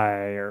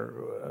July, or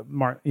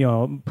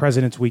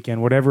President's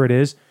Weekend, whatever it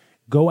is,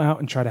 go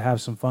out and try to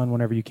have some fun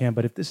whenever you can.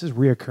 But if this is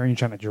reoccurring, you're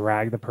trying to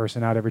drag the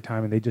person out every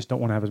time and they just don't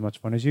want to have as much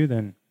fun as you,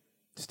 then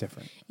it's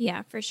different.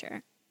 Yeah, for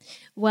sure.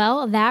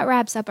 Well, that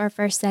wraps up our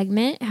first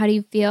segment. How do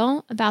you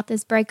feel about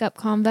this breakup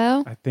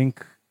convo? I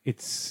think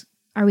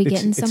Are we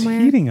getting somewhere?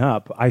 It's heating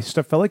up. I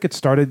felt like it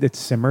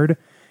simmered.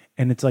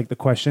 And it's like the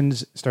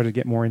questions started to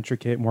get more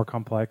intricate, more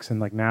complex.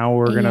 And like now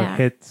we're going to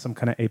hit some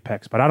kind of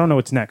apex. But I don't know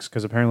what's next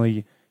because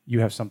apparently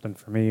you have something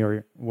for me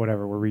or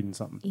whatever. We're reading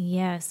something.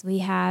 Yes, we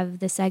have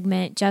the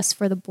segment just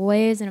for the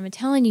boys. And I'm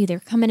telling you,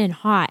 they're coming in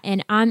hot.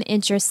 And I'm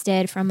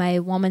interested from a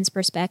woman's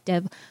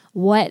perspective,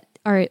 what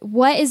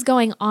is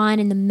going on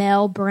in the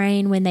male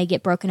brain when they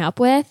get broken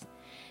up with?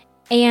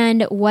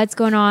 And what's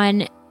going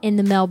on in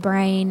the male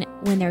brain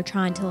when they're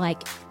trying to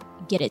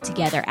get it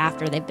together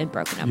after they've been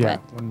broken up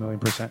with.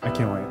 1,000,000%. I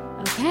can't wait.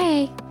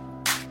 Okay.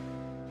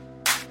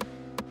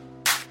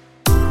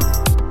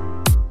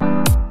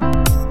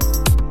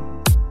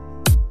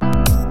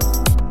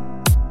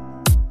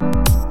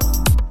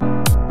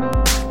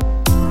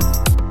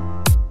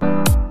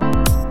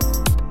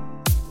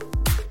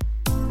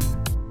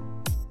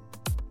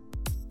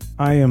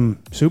 I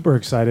am super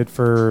excited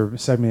for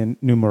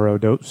segment numero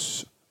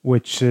dos,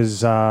 which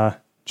is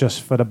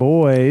just for the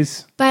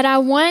boys. But I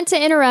want to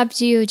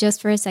interrupt you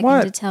just for a second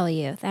What? to tell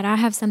you that I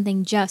have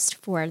something just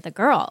for the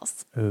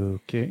girls.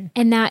 Okay.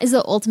 And that is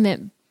the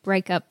ultimate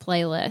breakup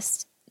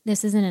playlist.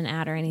 This isn't an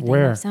ad or anything.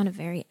 Where? It sounded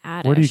very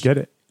ad-ish. Where do you get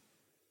it?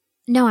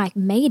 No, I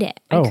made it.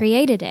 I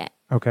created it.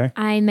 Okay.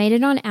 I made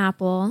it on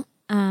Apple,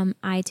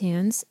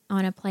 iTunes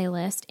on a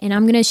playlist, and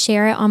I'm going to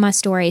share it on my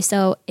story.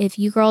 So if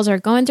you girls are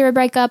going through a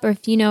breakup or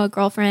if you know a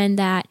girlfriend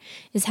that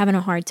is having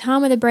a hard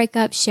time with a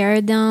breakup, share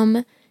with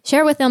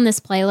them this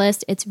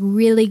playlist. It's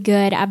really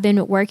good. I've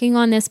been working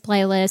on this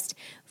playlist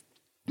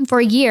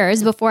for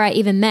years before I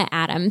even met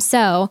Adam.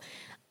 So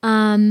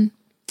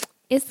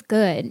it's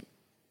good.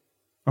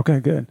 Okay,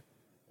 good.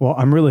 Well,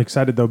 I'm really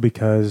excited though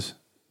because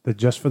the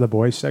Just for the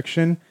Boys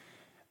section,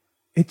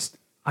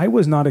 I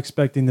was not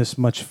expecting this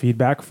much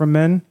feedback from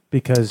men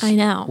because I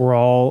know we're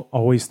all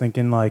always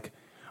thinking like,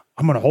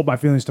 I'm going to hold my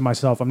feelings to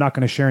myself. I'm not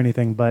going to share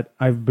anything. But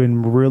I've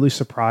been really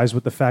surprised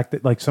with the fact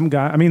that like some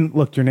guy, I mean,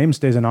 look, your name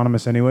stays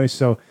anonymous anyway.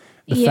 So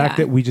the fact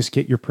that we just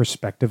get your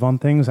perspective on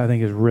things, I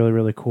think is really,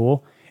 really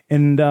cool.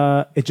 And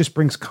it just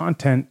brings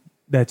content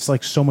that's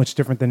like so much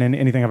different than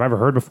anything I've ever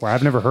heard before.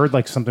 I've never heard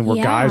like something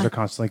where guys are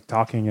constantly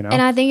talking, you know?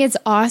 And I think it's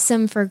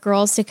awesome for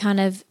girls to kind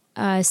of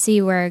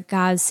see where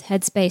guys'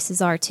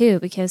 headspaces are too,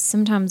 because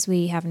sometimes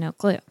we have no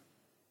clue.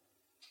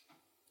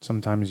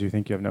 Sometimes you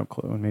think you have no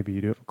clue and maybe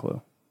you do have a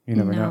clue. You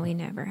never know. No, we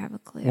never have a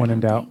clue. When in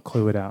doubt,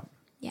 clue it out.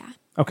 Yeah.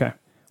 Okay.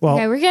 Well,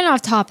 okay, we're getting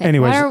off topic.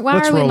 Anyways, why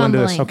let's are we roll into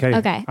mumbling? this.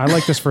 Okay. I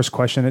like this first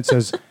question. It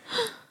says,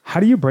 how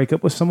do you break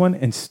up with someone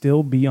and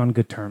still be on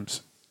good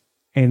terms?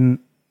 And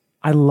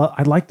I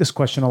like this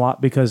question a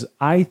lot because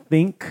I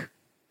think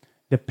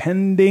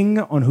depending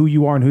on who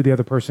you are and who the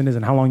other person is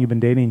and how long you've been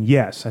dating,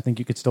 yes, I think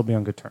you could still be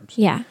on good terms.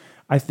 Yeah.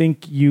 I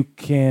think you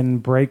can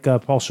break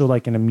up also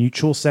like in a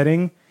mutual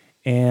setting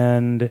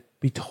and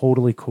be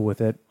totally cool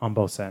with it on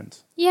both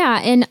ends. Yeah,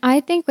 and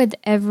I think with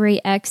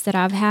every ex that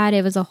I've had,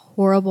 it was a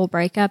horrible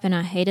breakup, and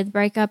I hated the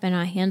breakup, and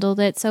I handled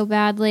it so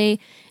badly,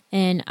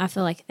 and I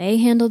feel like they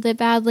handled it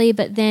badly,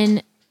 but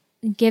then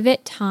give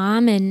it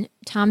time, and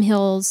time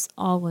heals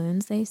all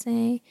wounds, they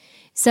say.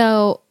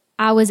 So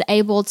I was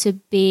able to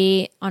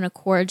be on a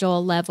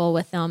cordial level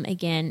with them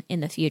again in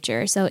the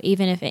future. So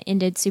even if it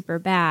ended super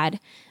bad,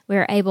 we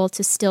were able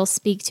to still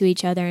speak to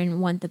each other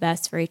and want the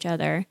best for each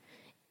other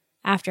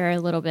after a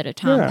little bit of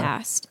time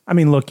passed. I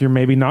mean, look, you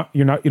don't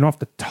have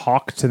to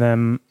talk to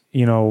them,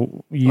 you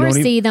don't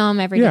see them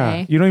every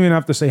day. You don't even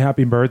have to say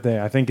happy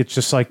birthday. I think it's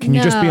just like, can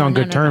you just be on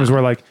good terms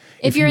where like,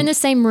 if you're in the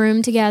same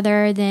room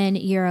together, then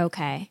you're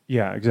okay.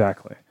 Yeah,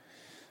 exactly.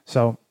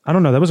 So I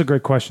don't know. That was a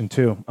great question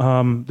too.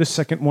 This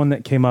second one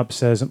that came up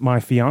says,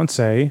 my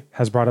fiance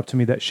has brought up to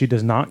me that she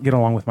does not get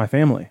along with my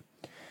family.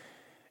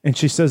 And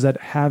she says that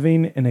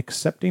having an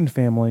accepting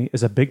family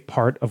is a big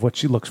part of what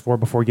she looks for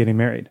before getting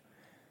married.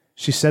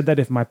 She said that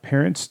if my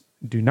parents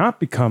do not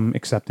become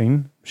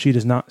accepting, she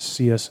does not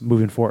see us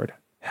moving forward.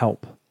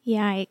 Help.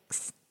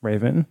 Yikes.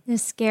 Raven?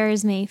 This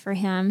scares me for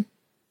him.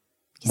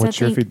 What's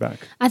your feedback?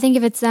 I think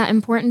if it's that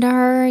important to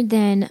her,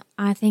 then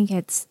I think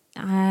it's,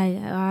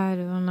 I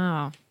don't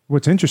know.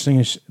 What's interesting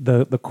is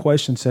the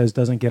question says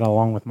doesn't get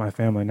along with my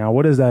family. Now,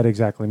 what does that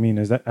exactly mean?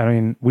 Is that, I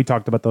mean, we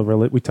talked about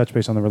we touched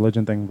base on the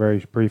religion thing very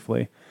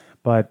briefly,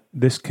 but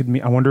this could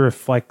mean, I wonder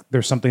if like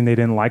there's something they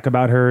didn't like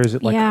about her. Is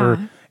it like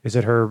is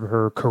it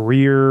her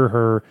career,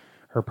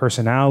 her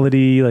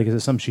personality? Like, is it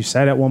something she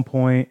said at one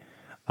point?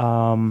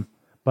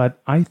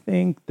 But I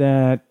think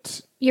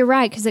that you're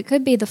right, because it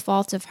could be the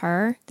fault of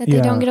her that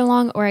they don't get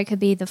along, or it could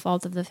be the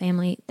fault of the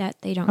family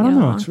that they don't get along. I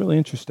don't know. It's really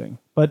interesting.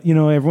 But,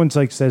 everyone's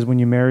like says when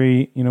you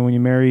marry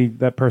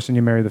that person,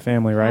 you marry the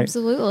family, right?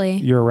 Absolutely.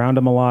 You're around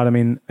them a lot. I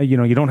mean,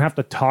 you don't have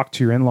to talk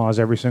to your in-laws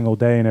every single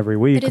day and every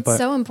week. But it's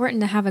so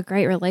important to have a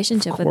great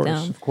relationship with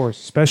them. Of course.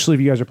 Especially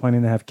if you guys are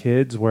planning to have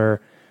kids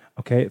where,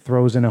 okay, it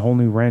throws in a whole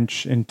new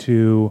wrench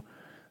into,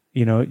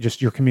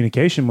 just your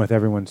communication with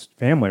everyone's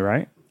family,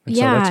 right? And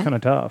so that's kind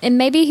of tough. And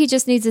maybe he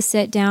just needs to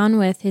sit down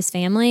with his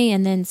family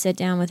and then sit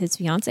down with his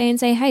fiance and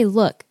say, hey,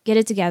 look, get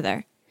it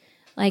together.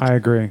 Like, I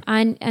agree.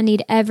 I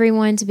need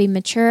everyone to be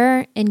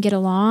mature and get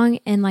along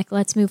and like,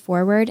 let's move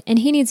forward. And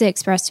he needs to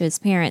express to his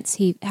parents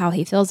how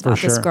he feels about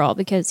this girl,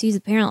 because he's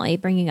apparently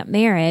bringing up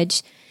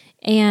marriage.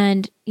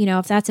 And,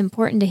 if that's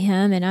important to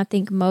him, and I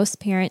think most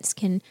parents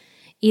can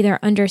either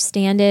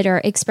understand it or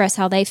express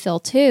how they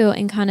feel too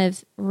and kind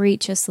of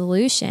reach a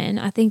solution.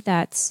 I think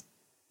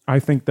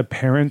the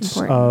parents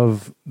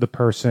of the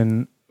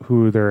person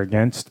who they're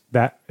against,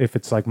 that if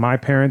it's like my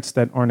parents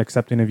that aren't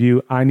accepting of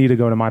you, I need to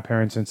go to my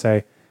parents and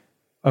say,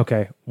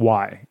 okay,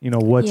 why?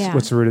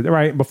 What's the root of it?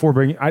 Right. Before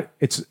bringing,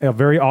 it's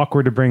very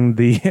awkward to bring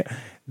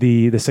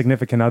the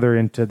significant other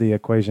into the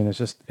equation.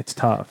 It's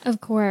tough.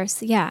 Of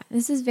course. Yeah.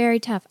 This is very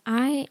tough.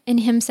 And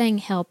him saying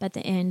help at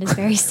the end is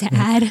very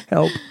sad.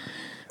 Help.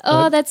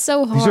 Oh, that's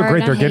so hard. These are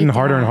great. They're getting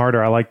harder and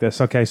harder. I like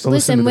this. Okay, so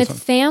listen to this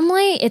with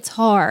family, it's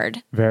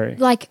hard. Very.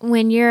 Like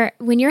when you're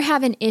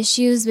having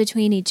issues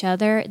between each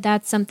other,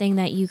 that's something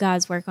that you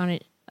guys work on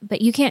it.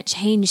 But you can't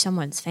change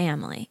someone's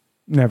family.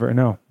 Never,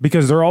 no.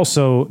 Because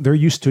they're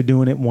used to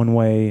doing it one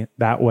way,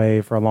 that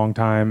way for a long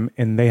time,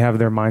 and they have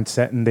their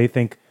mindset, and they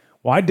think,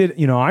 well,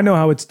 I know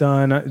how it's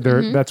done.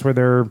 That's where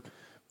their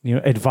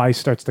advice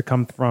starts to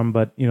come from,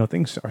 but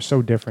things are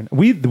so different.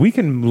 We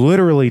can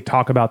literally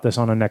talk about this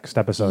on a next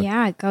episode.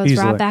 Yeah, it goes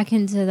right back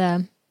into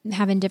the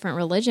having different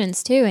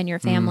religions too in your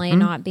family and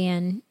not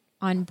being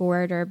on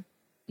board or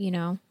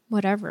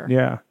whatever.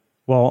 Yeah.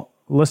 Well,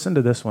 listen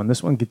to this one.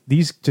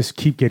 These just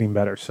keep getting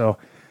better. So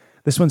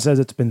this one says,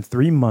 it's been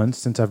 3 months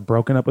since I've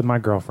broken up with my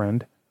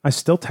girlfriend. I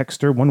still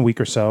text her one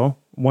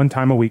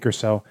time a week or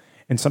so,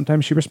 and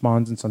sometimes she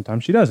responds and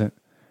sometimes she doesn't.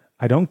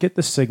 I don't get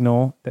the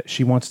signal that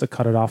she wants to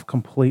cut it off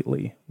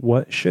completely.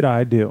 What should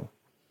I do?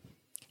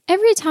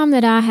 Every time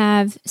that I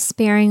have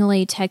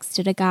sparingly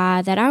texted a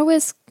guy that I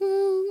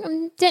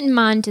didn't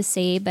mind to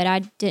see, but I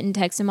didn't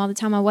text him all the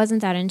time, I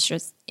wasn't that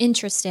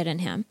interested in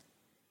him.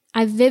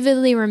 I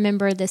vividly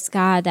remember this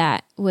guy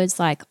that was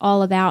like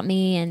all about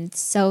me and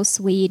so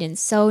sweet and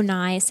so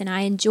nice, and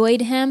I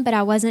enjoyed him, but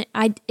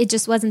it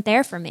just wasn't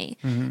there for me.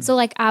 Mm-hmm. So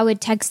like I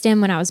would text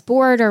him when I was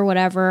bored or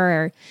whatever,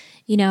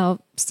 or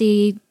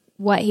see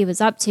what he was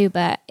up to,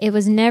 but it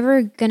was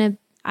never like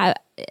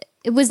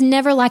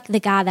the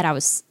guy that I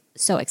was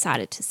so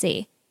excited to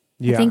see.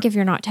 Yeah. I think if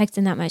you're not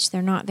texting that much,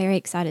 they're not very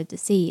excited to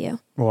see you.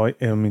 Well,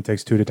 it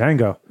takes two to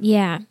tango.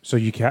 Yeah. So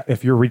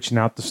if you're reaching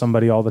out to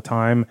somebody all the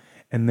time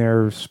and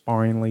they're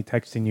sparingly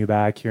texting you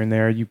back here and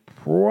there, you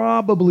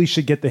probably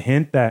should get the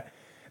hint that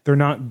they're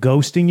not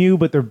ghosting you,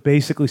 but they're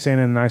basically saying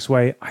in a nice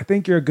way, I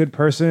think you're a good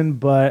person,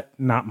 but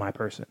not my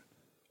person.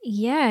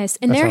 Yes.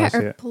 And there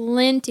are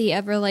plenty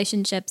of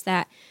relationships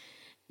that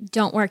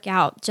don't work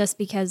out just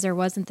because there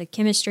wasn't the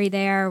chemistry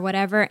there or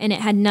whatever. And it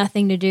had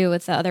nothing to do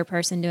with the other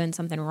person doing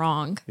something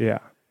wrong. Yeah,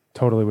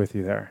 totally with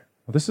you there.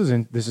 Well, this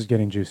is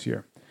getting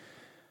juicier.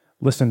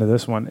 Listen to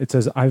this one. It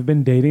says, I've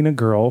been dating a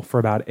girl for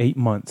about 8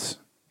 months,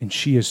 and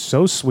she is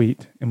so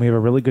sweet, and we have a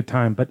really good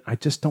time, but I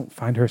just don't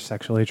find her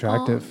sexually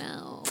attractive.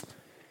 Oh, no.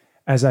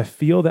 As I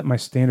feel that my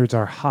standards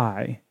are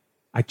high,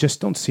 I just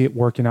don't see it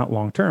working out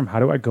long term. How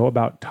do I go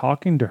about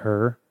talking to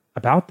her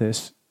about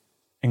this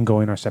and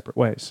going our separate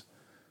ways?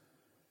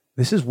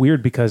 This is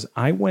weird because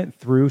I went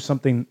through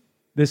something.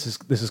 This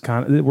is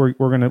kind of we're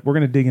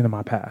gonna dig into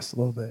my past a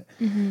little bit.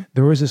 Mm-hmm.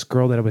 There was this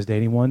girl that I was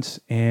dating once,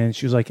 and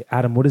she was like,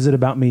 "Adam, what is it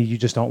about me you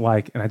just don't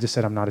like?" And I just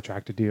said, "I'm not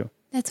attracted to you."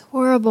 That's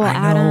horrible,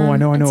 Adam. I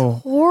know.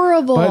 That's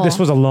horrible. But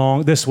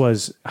this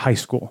was high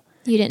school.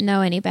 You didn't know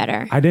any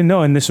better. I didn't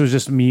know, and this was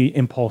just me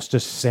impulse,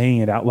 just saying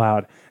it out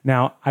loud.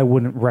 Now, I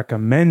wouldn't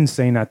recommend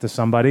saying that to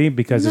somebody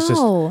because it's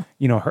just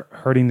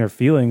hurting their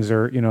feelings,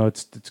 or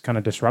it's kind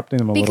of disrupting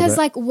them a little bit. Because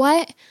like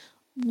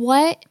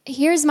what?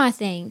 Here's my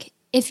thing.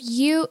 If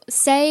you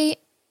say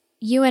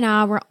you and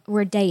I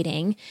were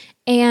dating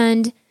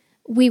and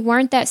we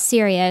weren't that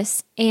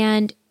serious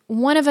and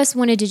one of us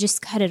wanted to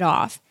just cut it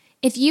off,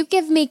 if you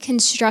give me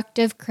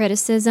constructive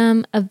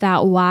criticism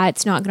about why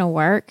it's not going to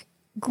work,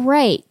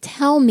 great.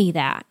 Tell me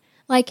that.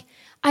 Like,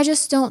 I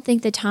just don't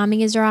think the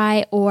timing is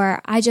right,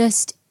 or I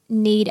just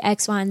need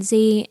X, Y, and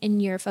Z,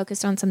 and you're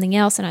focused on something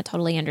else, and I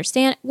totally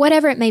understand,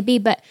 whatever it may be.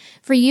 But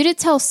for you to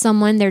tell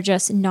someone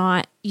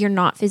you're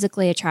not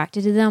physically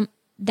attracted to them,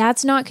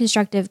 that's not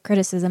constructive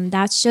criticism.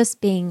 That's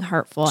just being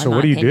hurtful. So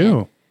what do you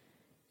do?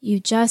 You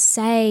just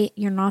say,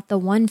 you're not the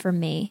one for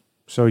me.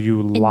 So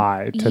you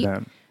lie to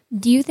them.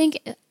 Do you think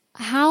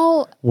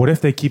how? What if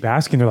they keep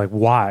asking? They're like,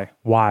 why?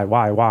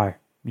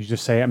 You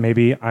just say it.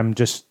 Maybe I'm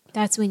just.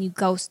 That's when you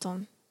ghost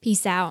them.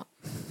 Peace out.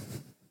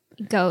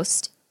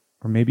 Ghost.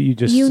 Or maybe you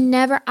just. You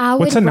never. I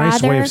would. What's a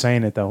nice way of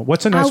saying it though?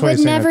 What's a nice way of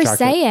saying it? I would never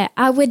say it.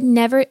 I would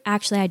never.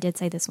 Actually, I did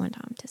say this one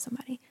time to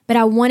somebody, but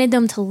I wanted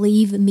them to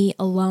leave me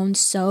alone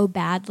so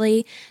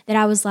badly that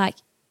I was like,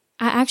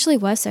 I actually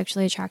was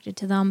sexually attracted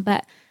to them,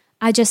 but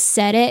I just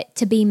said it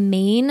to be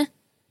mean.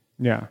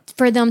 Yeah.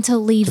 For them to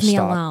leave me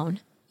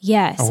alone.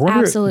 Yes,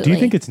 absolutely. Do you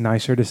think it's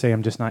nicer to say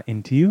I'm just not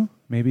into you?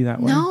 Maybe that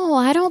way? No,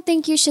 I don't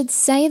think you should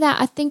say that.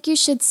 I think you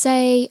should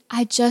say,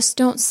 I just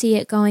don't see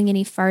it going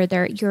any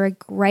further. You're a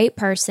great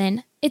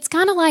person. It's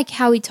kind of like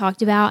how we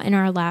talked about in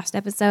our last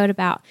episode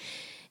about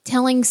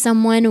telling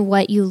someone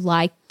what you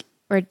like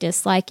or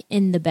dislike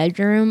in the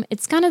bedroom.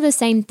 It's kind of the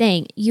same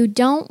thing. You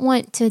don't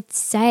want to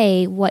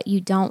say what you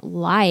don't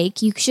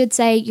like. You should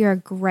say you're a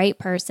great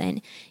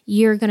person.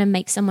 You're going to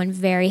make someone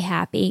very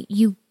happy.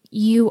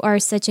 You are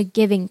such a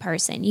giving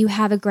person. You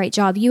have a great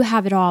job. You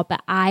have it all,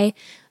 but I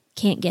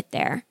can't get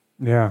there.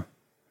 Yeah.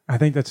 I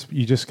think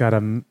you just got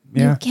to,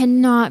 You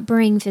cannot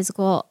bring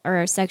physical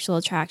or sexual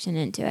attraction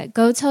into it.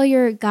 Go tell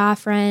your guy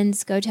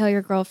friends, go tell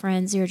your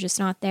girlfriends you're just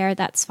not there.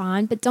 That's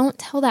fine. But don't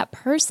tell that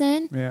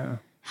person. Yeah.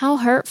 How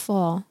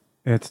hurtful.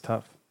 It's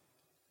tough.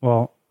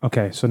 Well,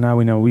 okay. So now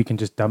we know we can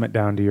just dumb it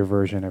down to your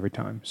version every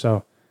time.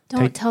 So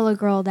don't tell a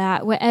girl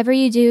that. Whatever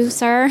you do,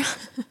 sir.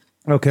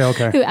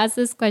 Okay. Who asked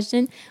this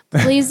question?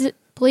 Please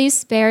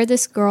spare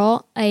this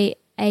girl a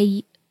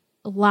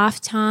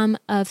lifetime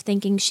of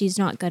thinking she's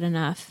not good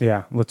enough.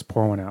 Yeah, let's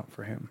pour one out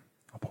for him.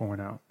 I'll pour one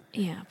out.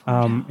 Yeah.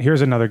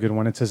 Here's another good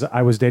one. It says,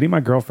 I was dating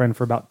my girlfriend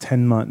for about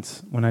 10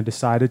 months when I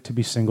decided to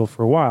be single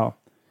for a while.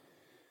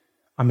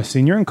 I'm a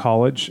senior in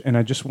college, and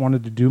I just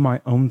wanted to do my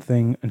own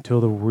thing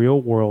until the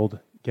real world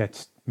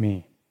gets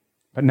me.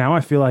 But now I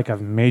feel like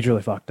I've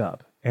majorly fucked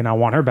up, and I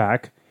want her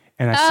back.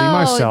 And I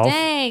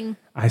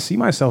see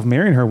myself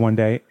marrying her one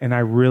day, and I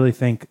really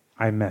think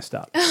I messed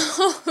up.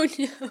 Oh,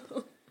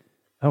 no.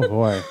 Oh,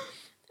 boy.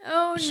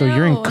 Oh, no. So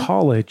you're in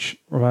college,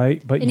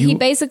 right? But he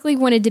basically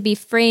wanted to be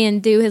free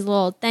and do his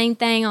little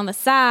thing on the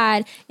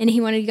side, and he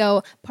wanted to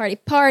go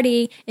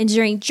party and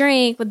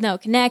drink with no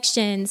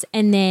connections,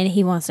 and then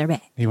he wants her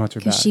back.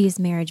 Because she's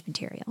marriage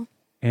material.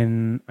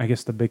 And I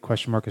guess the big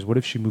question mark is, what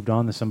if she moved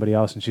on to somebody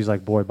else, and she's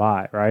like, boy,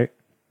 bye, right?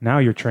 Now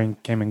your train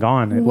came and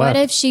gone. What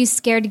if she's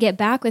scared to get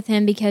back with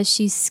him because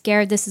she's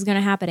scared this is going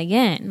to happen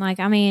again? Like,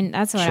 I mean,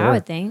 that's what I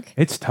would think.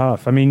 It's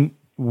tough. I mean,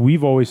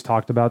 we've always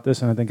talked about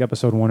this, and I think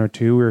episode 1 or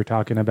 2, we were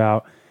talking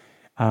about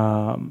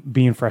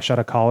being fresh out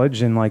of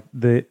college and like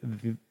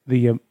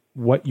the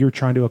what you're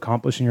trying to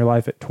accomplish in your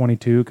life at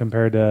 22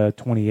 compared to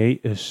 28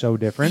 is so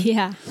different.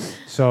 Yeah.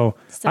 So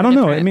I don't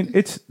know. I mean,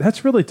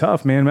 that's really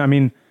tough, man. I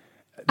mean,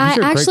 I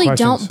actually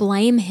don't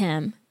blame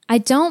him. I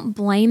don't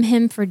blame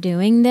him for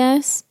doing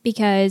this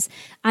because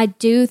I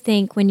do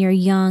think when you're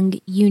young,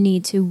 you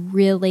need to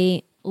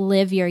really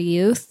live your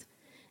youth.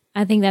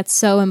 I think that's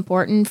so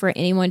important for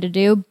anyone to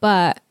do.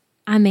 But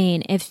I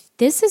mean, if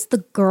this is the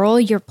girl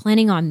you're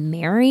planning on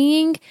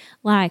marrying,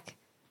 like,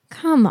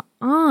 come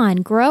on,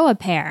 grow a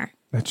pair.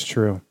 That's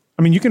true.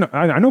 I mean,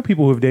 I know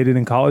people who have dated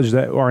in college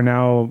that are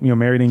now,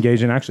 married,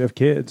 engaged, and actually have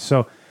kids.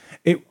 So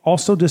it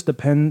also just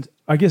depends.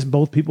 I guess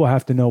both people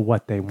have to know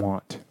what they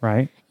want,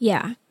 right?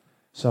 Yeah.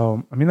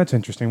 So, I mean, that's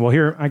interesting. Well,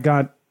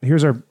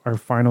 here's our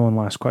final and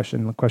last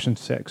question, question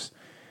 6.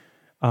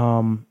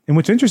 And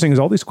what's interesting is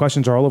all these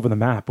questions are all over the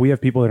map. We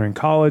have people that are in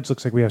college.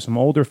 Looks like we have some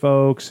older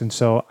folks. And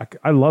so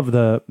I love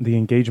the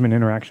engagement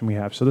interaction we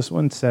have. So this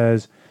one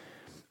says,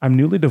 I'm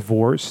newly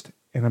divorced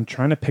and I'm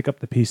trying to pick up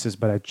the pieces,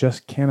 but I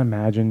just can't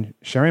imagine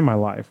sharing my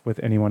life with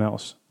anyone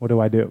else. What do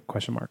I do?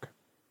 Question mark.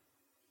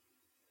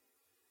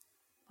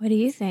 What do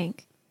you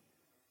think?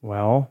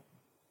 Well,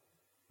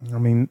 I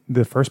mean,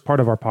 the first part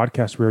of our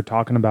podcast we were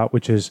talking about,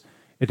 which is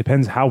it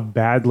depends how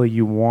badly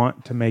you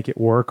want to make it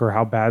work or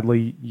how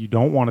badly you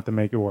don't want it to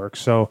make it work.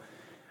 So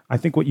I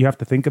think what you have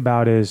to think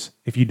about is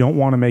if you don't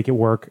want to make it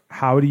work,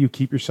 how do you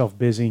keep yourself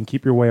busy and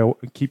keep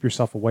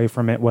yourself away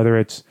from it, whether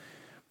it's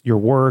your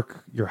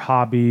work, your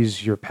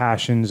hobbies, your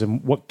passions,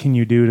 and what can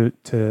you do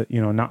to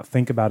not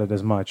think about it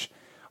as much.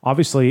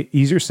 Obviously,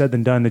 easier said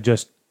than done to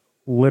just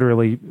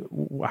literally,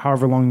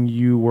 however long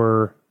you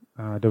were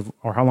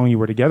or how long you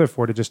were together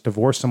for, to just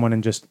divorce someone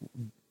and just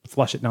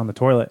flush it down the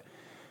toilet.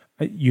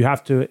 You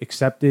have to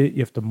accept it. You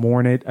have to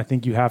mourn it. I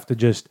think you have to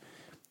just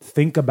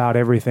think about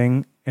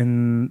everything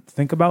and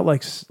think about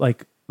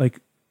like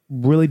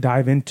really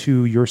dive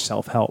into your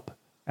self-help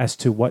as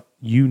to what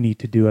you need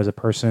to do as a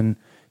person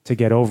to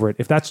get over it.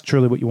 If that's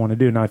truly what you want to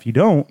do. Now, if you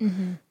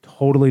don't,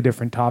 totally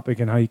different topic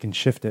and how you can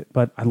shift it.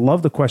 But I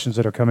love the questions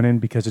that are coming in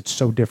because it's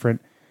so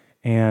different.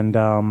 And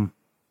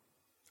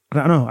I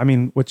don't know. I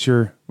mean, what's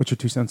your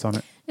 2 cents on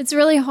it? It's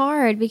really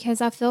hard because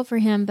I feel for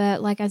him.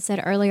 But like I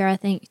said earlier, I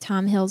think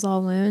time heals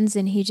all wounds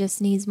and he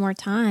just needs more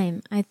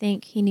time. I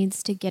think he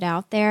needs to get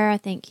out there. I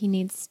think he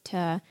needs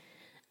to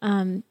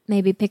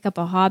maybe pick up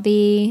a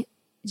hobby,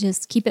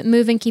 just keep it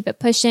moving, keep it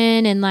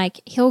pushing, and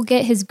like he'll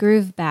get his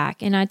groove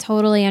back. And I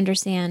totally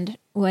understand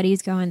what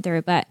he's going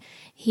through, but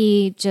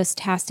he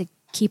just has to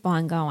keep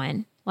on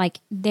going. Like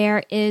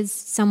there is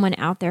someone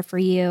out there for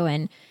you,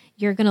 and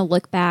you're going to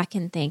look back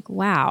and think,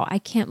 wow, I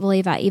can't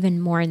believe I even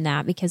mourned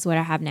that because what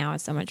I have now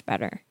is so much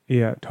better.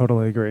 Yeah,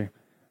 totally agree.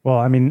 Well,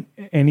 I mean,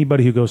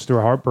 anybody who goes through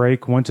a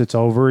heartbreak, once it's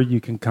over,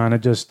 you can kind of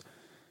just,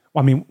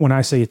 I mean, when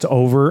I say it's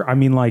over, I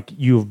mean like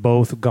you've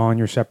both gone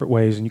your separate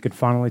ways and you can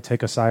finally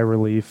take a sigh of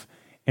relief.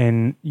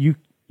 And you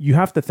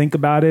have to think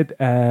about it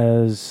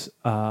as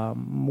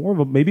more of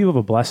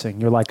a blessing.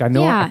 You're like, I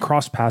know I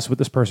crossed paths with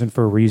this person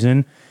for a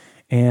reason.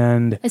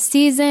 And a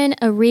season,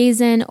 a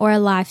reason, or a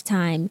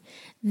lifetime.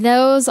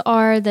 Those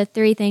are the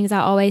 3 things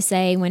I always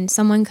say when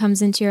someone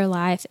comes into your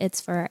life.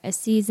 It's for a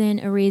season,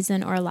 a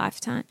reason, or a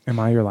lifetime. Am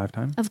I your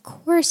lifetime? Of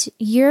course.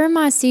 You're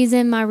my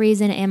season, my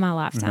reason, and my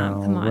lifetime.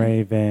 No, come on.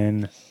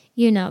 Raven.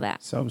 You know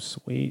that. So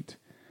sweet.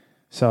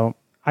 So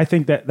I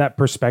think that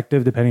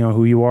perspective, depending on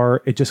who you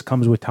are, it just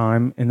comes with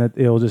time and that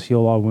it'll just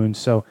heal all wounds.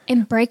 So,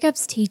 and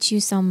breakups teach you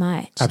so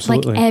much.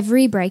 Absolutely. Like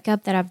every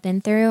breakup that I've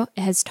been through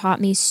has taught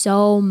me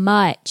so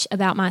much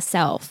about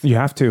myself. You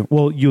have to.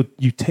 Well, you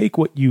take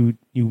what you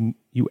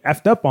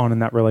effed up on in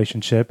that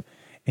relationship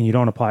and you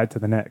don't apply it to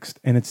the next.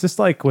 And it's just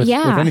like with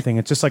anything,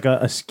 it's just like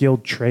a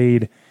skilled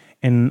trade,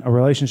 and a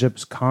relationship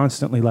is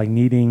constantly like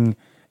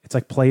it's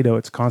like Play-Doh.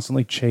 It's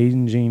constantly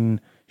changing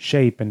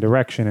shape and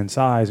direction and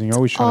size, and you're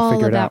always trying to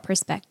figure it out. All about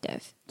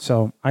perspective.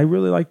 So I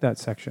really like that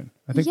section.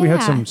 I think we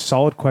had some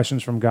solid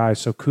questions from guys,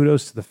 so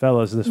kudos to the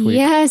fellas this week.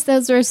 Yes,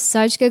 those were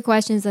such good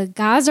questions. The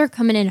guys are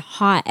coming in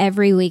hot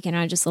every week, and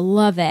I just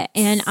love it.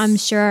 And I'm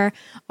sure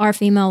our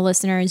female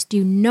listeners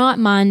do not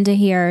mind to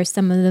hear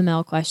some of the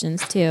male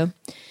questions too.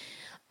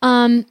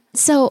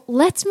 So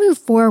let's move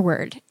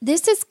forward.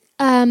 This is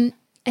a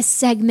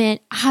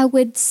segment, I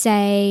would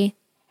say,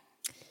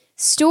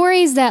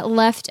 stories that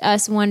left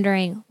us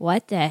wondering,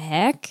 what the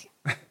heck?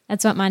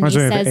 That's what my niece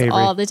says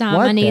all the time.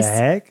 What the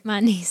heck? My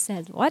niece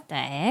says, what the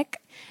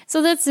heck?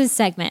 So that's this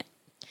segment.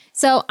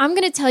 So I'm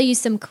going to tell you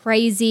some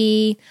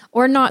crazy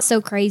or not so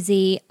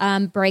crazy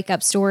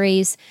breakup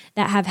stories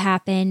that have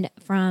happened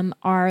from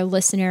our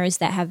listeners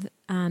that have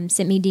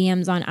sent me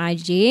DMs on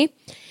IG.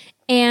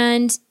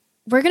 And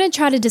we're going to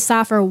try to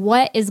decipher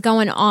what is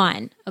going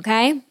on,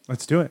 okay?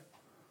 Let's do it.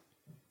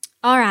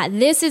 All right.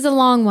 This is a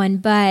long one,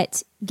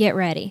 but get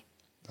ready.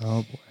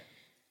 Oh, boy.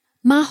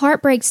 My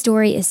heartbreak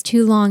story is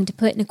too long to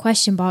put in a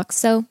question box,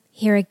 so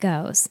here it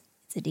goes.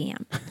 It's a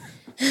DM.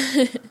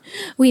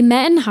 We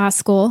met in high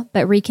school,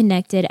 but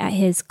reconnected at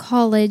his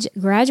college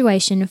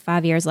graduation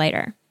 5 years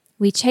later.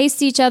 We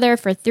chased each other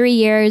for 3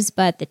 years,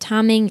 but the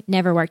timing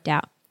never worked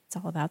out. It's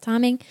all about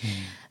timing.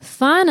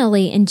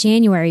 Finally, in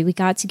January, we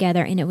got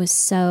together, and it was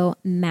so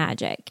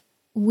magic.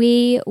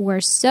 We were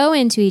so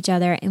into each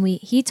other, and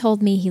he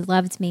told me he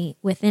loved me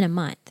within a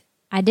month.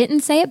 I didn't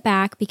say it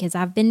back because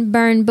I've been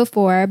burned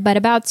before, but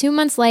about 2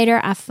 months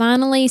later, I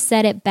finally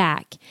said it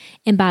back.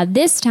 And by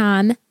this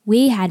time,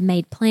 we had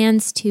made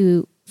plans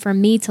for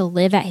me to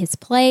live at his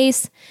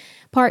place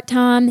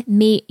part-time,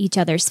 meet each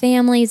other's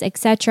families,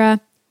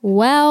 etc.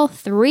 Well,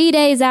 3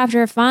 days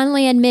after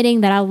finally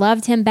admitting that I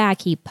loved him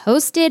back, he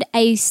posted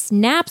a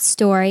Snap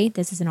story,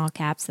 this is in all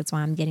caps, that's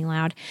why I'm getting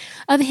loud,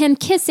 of him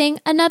kissing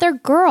another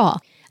girl.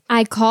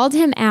 I called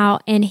him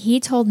out and he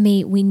told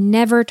me we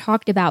never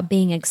talked about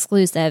being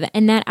exclusive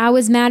and that I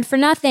was mad for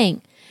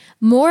nothing.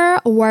 More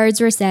words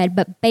were said,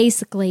 but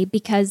basically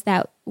because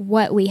that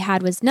what we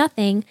had was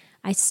nothing,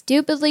 I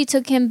stupidly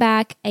took him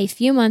back a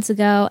few months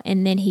ago,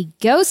 and then he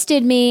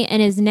ghosted me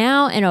and is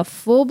now in a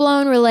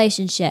full-blown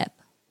relationship.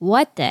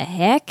 What the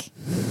heck?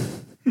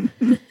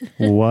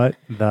 What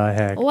the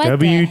heck? What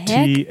the heck?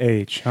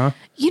 WTH, huh?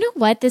 You know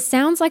what? This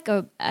sounds like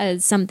a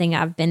something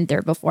I've been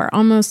through before,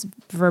 almost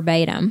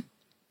verbatim.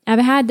 I've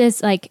had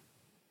this like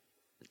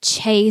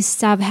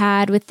chase I've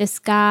had with this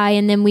guy,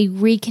 and then we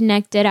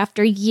reconnected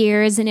after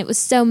years, and it was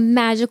so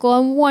magical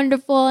and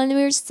wonderful, and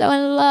we were so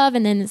in love,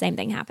 and then the same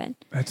thing happened.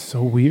 That's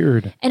so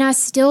weird. And I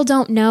still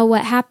don't know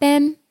what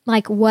happened.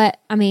 Like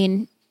I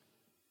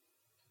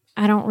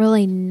don't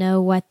really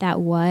know what that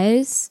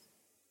was.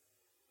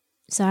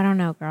 So I don't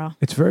know, girl.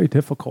 It's very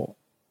difficult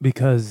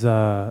because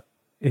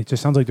it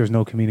just sounds like there's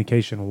no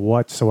communication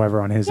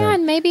whatsoever on his end. Yeah,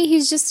 and maybe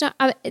he's just not.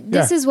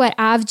 This is what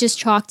I've just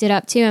chalked it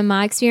up to in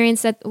my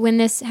experience, that when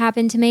this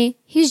happened to me,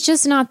 he's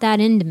just not that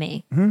into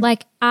me. Mm-hmm.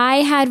 Like, I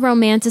had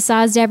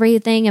romanticized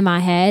everything in my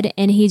head,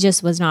 and he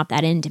just was not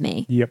that into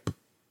me. Yep.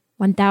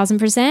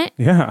 1,000%?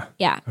 Yeah.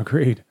 Yeah.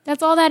 Agreed.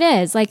 That's all that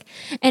is. Like,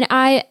 and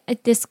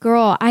this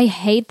girl, I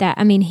hate that.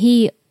 I mean,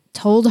 he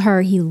told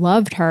her he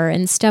loved her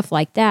and stuff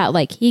like that.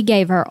 Like, he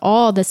gave her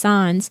all the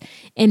signs,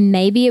 and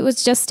maybe it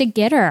was just to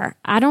get her.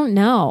 I don't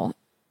know.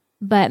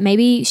 But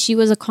maybe she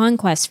was a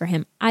conquest for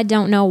him. I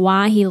don't know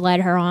why he led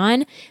her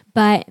on,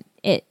 but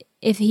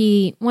if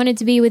he wanted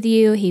to be with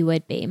you, he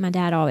would be. My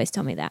dad always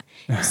told me that.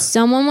 If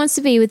someone wants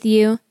to be with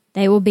you,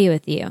 they will be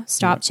with you.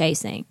 Stop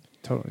chasing.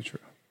 Totally true.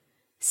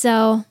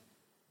 So,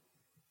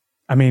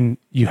 I mean,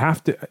 you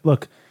have to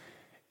look.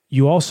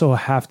 You also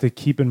have to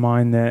keep in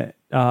mind that,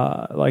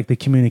 like the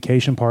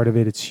communication part of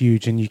it, it's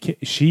huge. And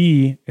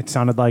it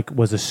sounded like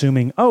was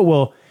assuming, oh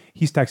well,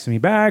 he's texting me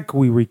back.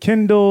 We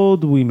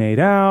rekindled. We made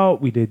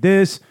out. We did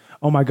this.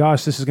 Oh my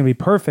gosh, this is gonna be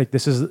perfect.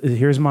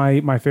 Here's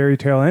my fairy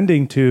tale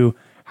ending to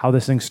how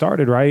this thing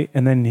started, right?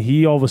 And then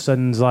he all of a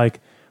sudden's like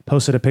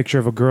posted a picture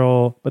of a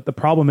girl. But the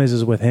problem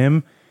is with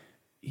him,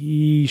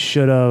 he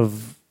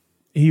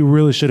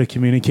really should have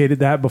communicated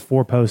that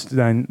before posting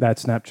that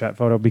Snapchat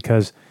photo,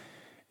 because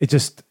it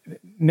just,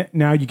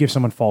 now you give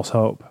someone false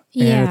hope.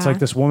 Yeah. And it's like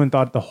this woman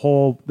thought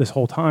this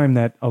whole time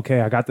that, okay,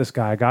 I got this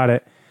guy, I got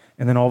it.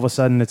 And then all of a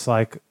sudden it's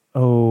like,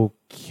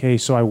 okay,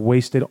 so I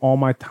wasted all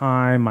my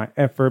time, my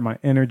effort, my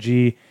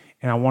energy,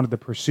 and I wanted to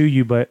pursue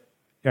you, but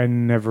I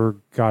never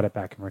got it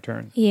back in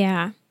return.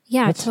 yeah.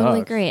 Yeah, I That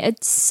totally sucks. agree.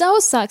 It so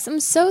sucks. I'm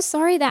so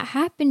sorry that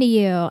happened to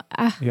you.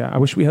 Yeah, I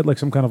wish we had like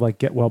some kind of like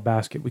get well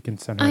basket we can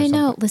send her. I or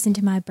know. something. Listen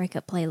to my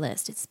breakup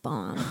playlist. It's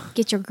bomb.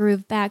 Get your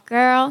groove back,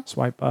 girl.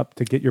 Swipe up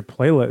to get your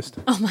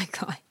playlist. Oh my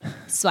God.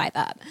 Swipe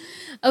up.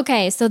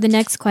 Okay, so the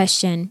next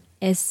question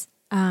is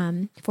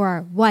for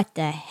our What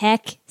the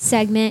Heck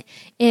segment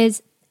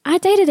is, I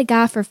dated a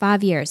guy for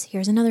 5 years.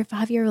 Here's another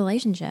 5-year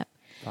relationship.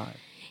 5.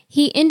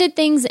 He ended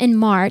things in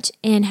March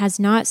and has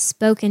not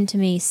spoken to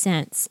me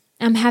since.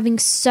 I'm having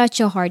such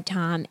a hard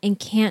time and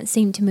can't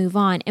seem to move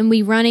on. And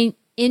we run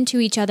into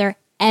each other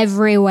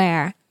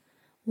everywhere.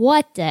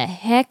 What the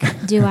heck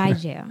do I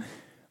do?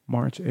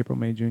 March, April,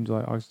 May, June,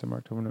 July, August, September,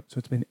 October, November. So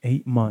it's been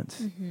 8 months.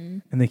 Mm-hmm.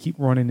 And they keep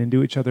running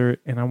into each other.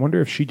 And I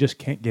wonder if she just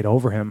can't get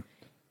over him.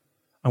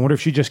 I wonder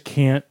if she just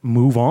can't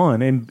move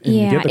on and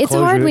Yeah, get the it's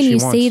closure hard that when she you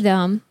wants. see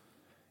them.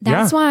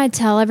 That's why I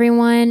tell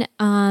everyone,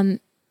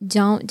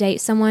 don't date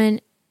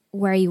someone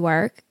where you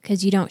work,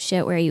 because you don't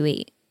shit where you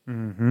eat.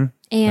 Mm-hmm.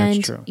 And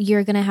That's true.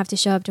 you're going to have to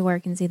show up to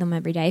work and see them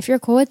every day. If you're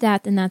cool with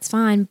that, then that's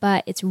fine.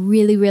 But it's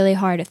really, really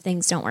hard if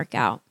things don't work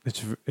out. It's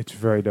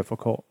very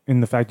difficult.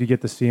 And the fact you get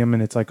to see him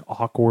and it's like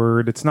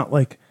awkward. It's not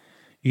like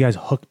you guys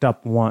hooked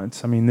up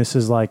once. I mean, this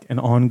is like an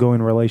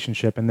ongoing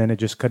relationship, and then it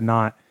just could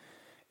not.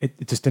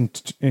 It just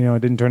didn't. It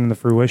didn't turn into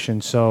fruition.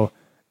 So,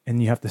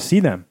 and you have to see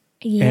them.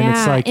 Yeah, And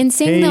it's like, and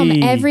seeing them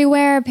hey,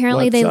 everywhere.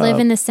 Apparently, they what's live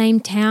up? in the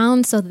same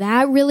town, so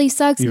that really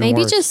sucks. Even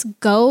Maybe worse. just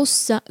go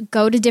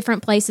to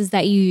different places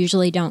that you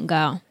usually don't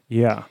go.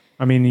 Yeah.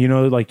 I mean,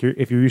 like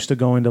if you're used to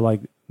going to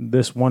like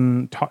this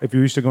one, if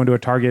you're used to going to a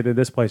Target at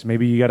this place,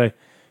 maybe you got to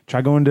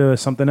try going to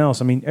something else.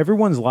 I mean,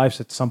 everyone's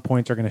lives at some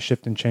points are going to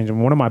shift and change.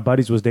 And one of my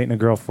buddies was dating a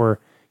girl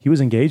he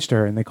was engaged to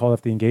her, and they called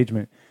off the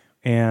engagement.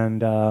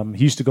 And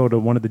he used to go to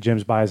one of the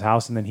gyms by his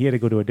house, and then he had to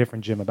go to a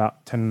different gym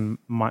about 10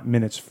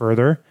 minutes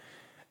further.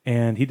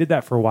 And he did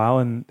that for a while,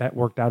 and that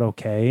worked out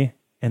okay.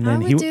 And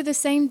then I would do the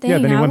same thing. Yeah,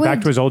 then he I went back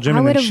would- to his old gym, I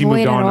and then would she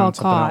moved avoid on at all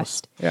something else.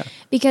 cost. Yeah.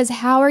 Because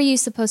how are you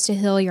supposed to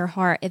heal your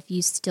heart if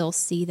you still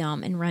see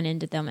them and run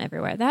into them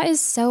everywhere? That is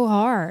so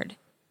hard.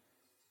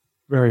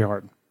 Very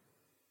hard.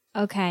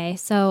 Okay,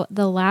 so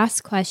the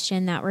last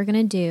question that we're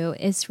going to do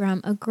is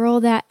from a girl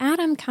that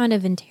Adam kind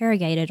of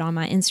interrogated on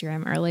my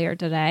Instagram earlier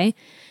today.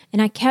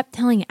 And I kept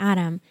telling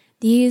Adam,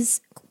 these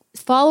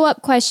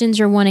follow-up questions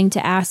you're wanting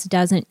to ask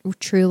doesn't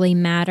truly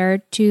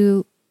matter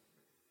to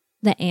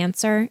the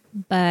answer,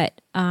 but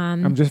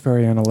I'm just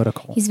very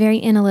analytical. he's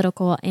very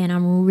analytical, and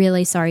I'm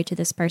really sorry to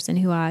this person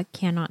who I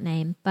cannot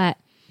name. But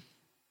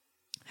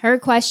her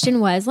question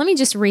was, let me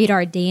just read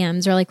our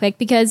DMs really quick,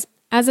 because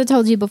as I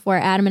told you before,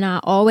 Adam and I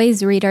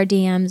always read our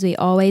DMs. We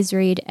always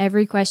read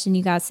every question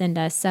you guys send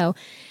us. So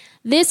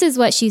this is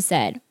what she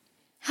said.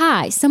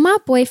 Hi, so my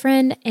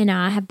boyfriend and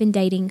I have been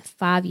dating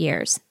 5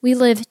 years. We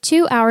live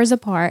 2 hours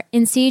apart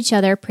and see each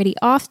other pretty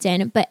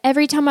often, but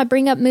every time I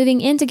bring up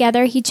moving in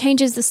together, he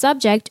changes the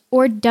subject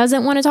or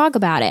doesn't want to talk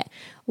about it.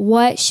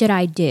 What should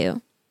I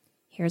do?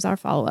 Here's our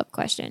follow-up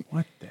question.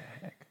 What the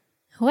heck?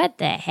 What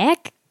the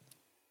heck?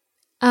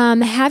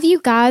 Have you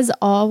guys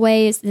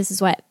always, this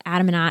is what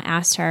Adam and I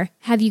asked her,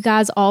 have you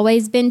guys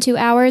always been 2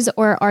 hours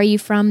or are you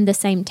from the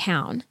same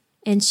town?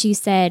 And she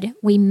said,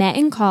 we met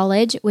in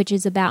college, which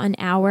is about an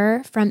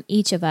hour from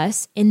each of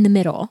us in the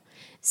middle.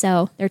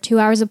 So they're 2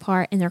 hours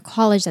apart and their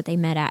college that they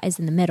met at is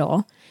in the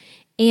middle.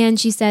 And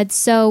she said,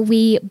 so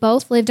we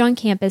both lived on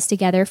campus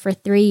together for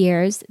 3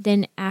 years.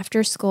 Then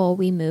after school,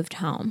 we moved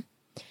home.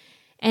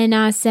 And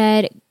I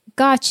said,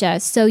 gotcha.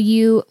 So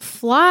you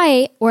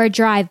fly or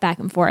drive back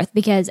and forth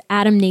because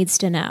Adam needs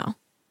to know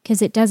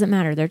because it doesn't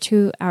matter. They're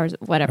 2 hours,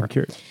 whatever. I'm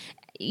curious.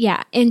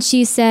 Yeah. And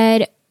she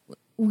said,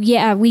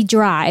 yeah, we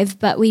drive,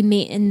 but we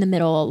meet in the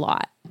middle a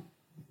lot.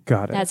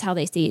 Got it. That's how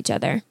they see each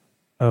other.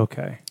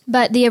 Okay.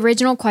 But the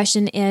original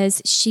question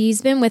is,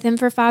 she's been with him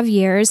for 5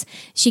 years.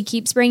 She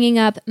keeps bringing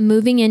up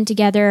moving in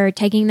together or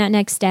taking that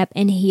next step,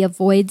 and he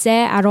avoids it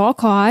at all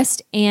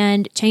cost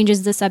and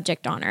changes the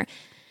subject on her.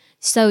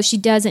 So she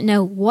doesn't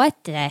know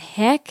what the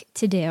heck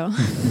to do.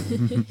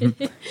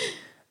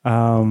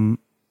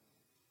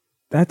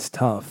 That's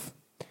tough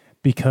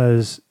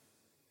because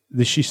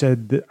she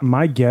said,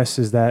 my guess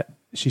is that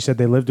she said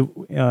they lived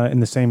in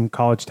the same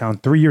college town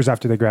 3 years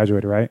after they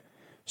graduated, right?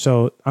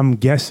 So I'm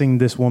guessing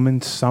this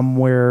woman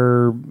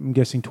somewhere, I'm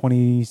guessing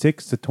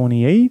 26 to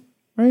 28,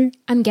 right?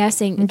 I'm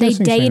guessing. They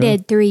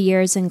dated 3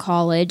 years in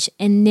college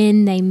and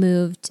then they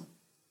moved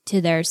to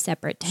their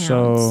separate towns.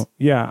 So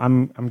yeah,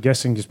 I'm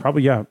guessing just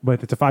probably, yeah,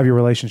 but it's a 5 year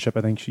relationship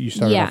I think you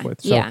started off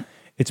with. So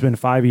it's been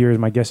 5 years.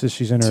 My guess is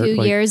she's in her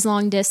 2 years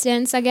long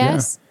distance, I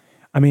guess. Yeah.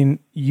 I mean,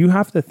 you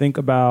have to think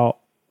about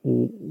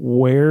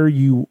where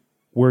you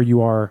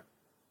are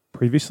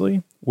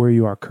previously, where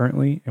you are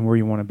currently, and where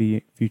you want to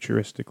be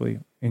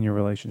futuristically in your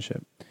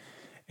relationship.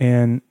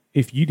 And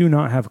if you do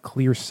not have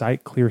clear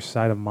sight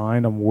of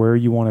mind on where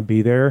you want to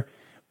be there,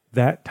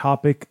 that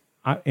topic,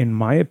 in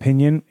my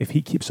opinion, if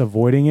he keeps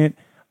avoiding it,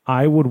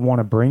 I would want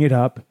to bring it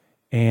up,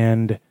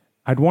 and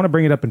I'd want to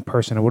bring it up in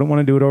person. I wouldn't want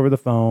to do it over the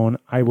phone.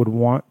 I would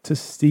want to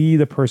see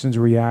the person's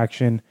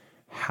reaction,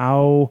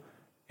 how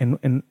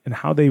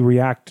how they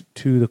react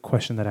to the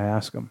question that I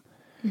ask them.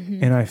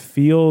 Mm-hmm. And I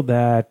feel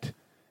that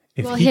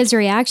his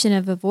reaction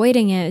of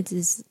avoiding it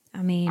is,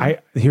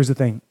 here's the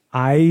thing.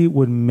 I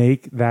would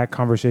make that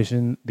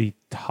conversation the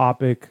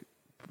topic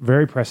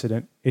very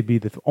precedent. It'd be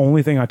the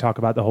only thing I talk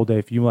about the whole day.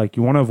 If you want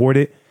to avoid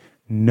it,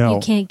 no.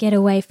 You can't get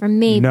away from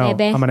me,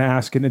 baby. I'm going to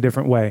ask it in a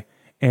different way.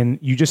 And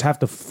you just have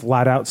to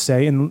flat out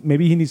say, and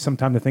maybe he needs some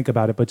time to think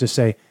about it, but just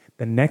say,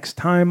 the next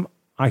time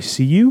I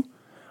see you,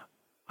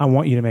 I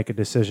want you to make a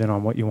decision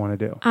on what you want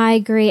to do. I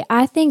agree.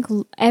 I think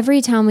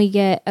every time we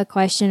get a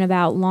question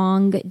about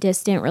long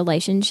distance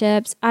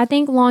relationships, I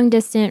think long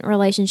distance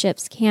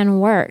relationships can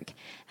work.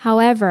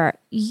 However,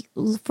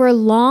 for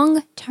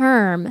long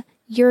term,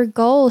 your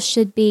goal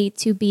should be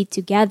to be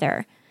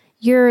together.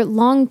 Your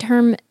long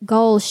term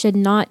goal should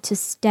not to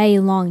stay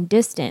long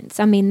distance.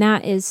 I mean,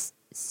 that is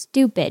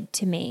stupid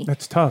to me.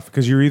 That's tough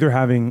because you're either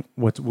having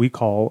what we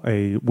call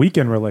a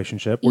weekend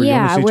relationship where you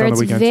only see each other where on it's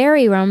the weekends.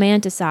 Very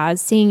romanticized.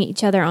 Seeing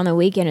each other on the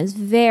weekend is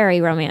very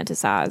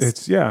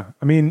romanticized.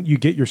 I mean,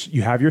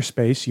 you have your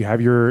space, you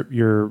have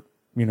your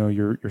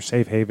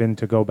safe haven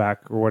to go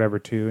back or whatever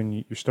to, and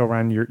you're still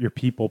around your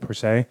people per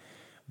se.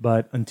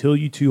 But until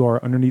you two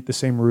are underneath the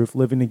same roof,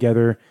 living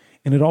together,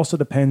 and it also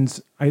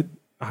depends.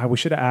 We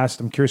should have asked.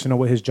 I'm curious to know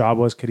what his job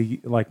was. Could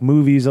he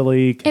move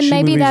easily? And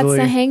maybe that's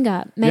a hang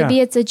up. Maybe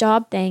it's a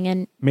job thing.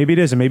 And maybe it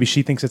is. And maybe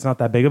she thinks it's not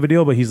that big of a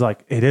deal, but he's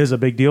like, it is a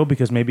big deal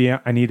because maybe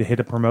I need to hit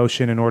a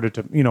promotion in order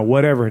to,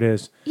 whatever it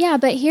is. Yeah.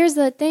 But here's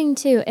the thing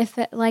too.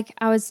 Like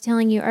I was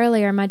telling you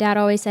earlier, my dad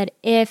always said,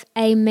 if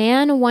a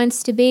man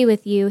wants to be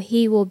with you,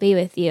 he will be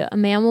with you. A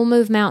man will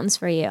move mountains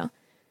for you.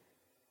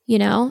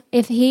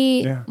 If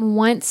he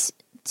wants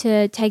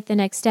to take the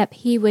next step,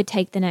 he would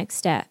take the next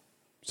step.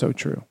 So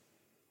true.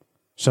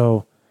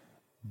 So,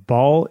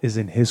 ball is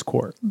in his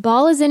court.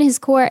 Ball is in his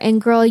court, and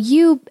girl,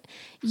 you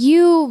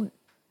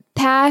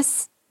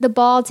pass the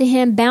ball to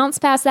him, bounce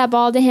past that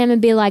ball to him,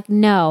 and be like,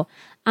 "No,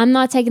 I'm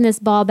not taking this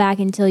ball back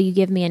until you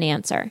give me an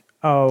answer."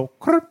 Oh,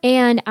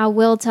 and I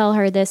will tell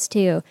her this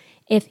too: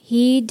 if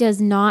he does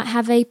not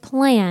have a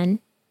plan,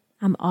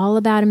 I'm all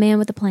about a man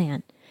with a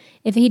plan.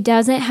 If he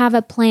doesn't have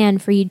a plan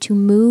for you to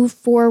move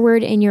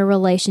forward in your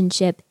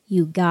relationship,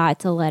 you got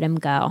to let him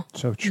go.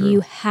 So true. You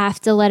have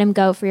to let him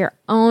go for your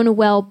own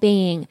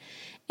well-being.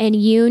 And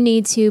you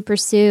need to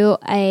pursue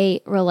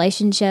a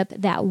relationship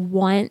that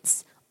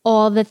wants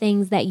all the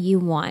things that you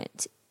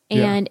want.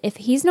 And if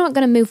he's not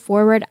going to move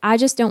forward, I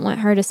just don't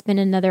want her to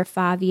spend another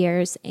 5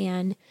 years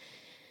and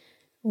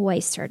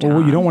waste her time. Well,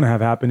 what you don't want to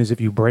have happen is if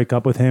you break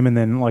up with him and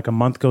then like a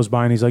month goes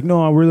by and he's like,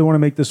 no, I really want to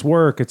make this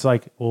work. It's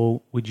like,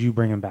 well, would you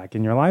bring him back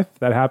in your life if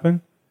that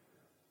happened?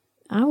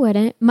 I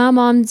wouldn't. My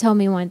mom told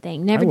me one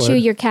thing: never I chew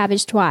would. your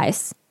cabbage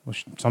twice. Well,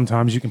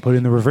 sometimes you can put it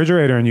in the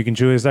refrigerator and you can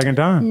chew it a second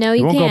time. No, it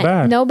you won't can't. go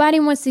bad. Nobody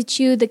wants to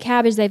chew the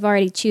cabbage they've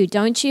already chewed.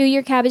 Don't chew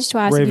your cabbage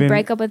twice. If you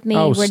break up with me,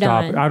 we're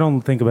done. I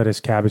don't think of it as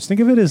cabbage. Think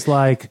of it as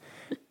like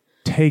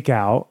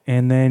takeout,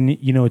 and then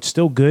it's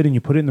still good, and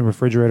you put it in the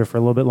refrigerator for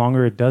a little bit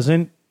longer. It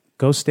doesn't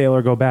go stale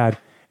or go bad,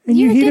 and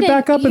you heat it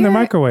back up in the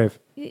microwave.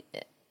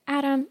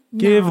 Adam,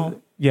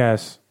 no.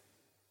 Yes,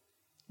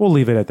 we'll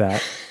leave it at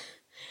that.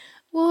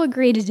 We'll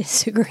agree to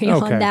disagree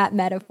on that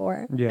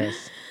metaphor. Yes.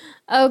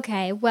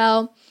 Okay,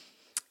 well,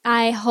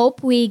 I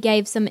hope we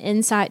gave some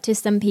insight to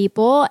some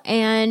people,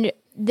 and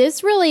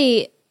this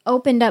really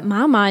opened up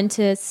my mind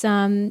to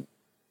some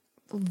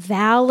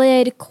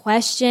valid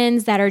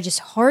questions that are just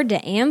hard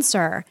to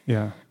answer.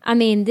 Yeah. I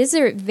mean, these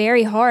are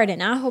very hard,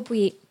 and I hope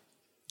we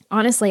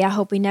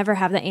never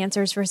have the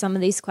answers for some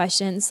of these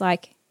questions,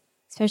 like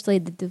especially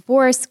the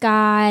divorce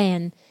guy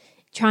and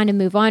trying to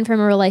move on from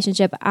a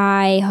relationship.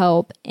 I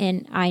hope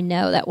and I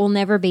know that we'll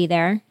never be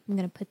there. I'm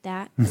going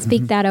to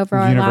speak that over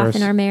our life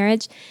and our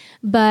marriage.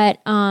 But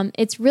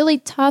it's really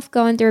tough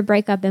going through a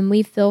breakup, and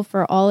we feel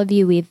for all of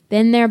you. We've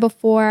been there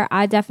before.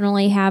 I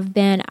definitely have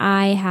been.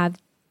 I have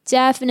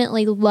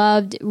definitely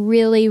loved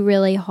really,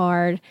 really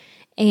hard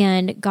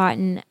and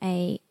gotten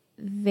a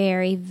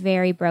very,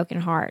 very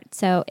broken heart.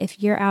 So if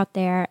you're out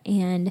there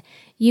and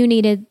you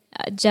needed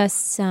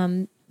just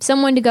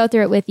someone to go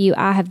through it with you,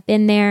 I have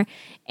been there.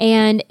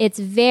 And it's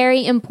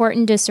very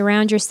important to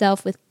surround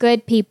yourself with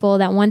good people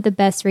that want the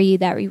best for you,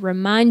 that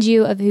remind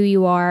you of who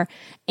you are.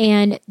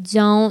 And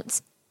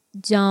don't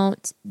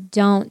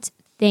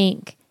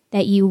think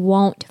that you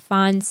won't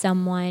find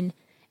someone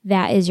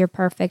that is your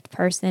perfect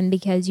person,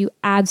 because you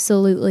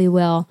absolutely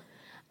will.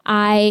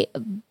 I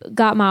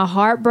got my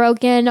heart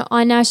broken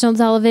on national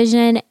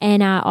television,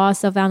 and I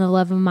also found the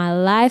love of my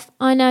life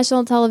on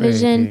national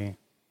television. Baby.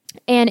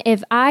 And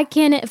if I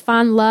can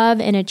find love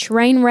in a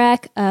train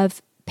wreck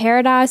of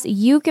paradise,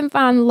 you can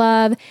find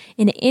love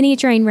in any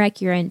train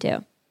wreck you're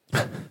into.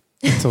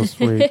 That's so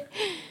sweet.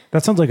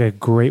 That sounds like a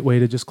great way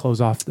to just close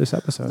off this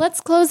episode.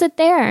 Let's close it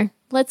there.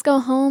 Let's go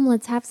home.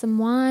 Let's have some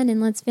wine,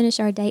 and let's finish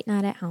our date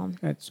night at home.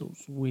 That's so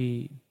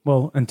sweet.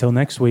 Well, until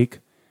next week,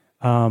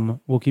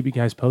 we'll keep you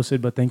guys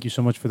posted, but thank you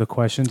so much for the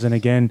questions. And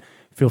again,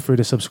 feel free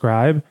to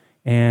subscribe.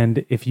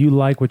 And if you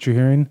like what you're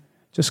hearing,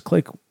 just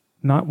click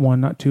not 1,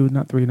 not 2,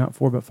 not 3, not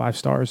 4, but 5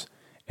 stars.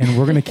 And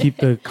we're going to keep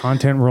the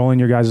content rolling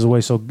your guys'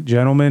 way. So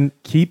gentlemen,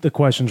 keep the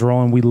questions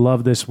rolling. We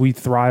love this. We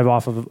thrive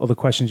off of the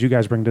questions you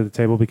guys bring to the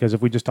table, because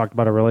if we just talked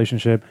about a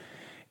relationship,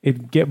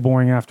 it'd get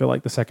boring after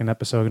like the second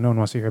episode. No one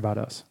wants to hear about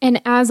us.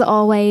 And as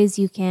always,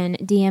 you can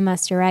DM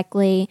us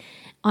directly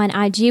on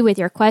IG with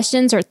your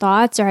questions or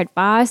thoughts or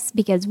advice,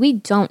 because we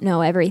don't know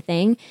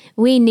everything.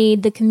 We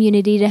need the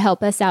community to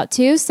help us out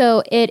too.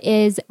 So it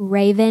is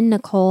Raven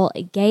Nicole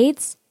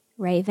Gates,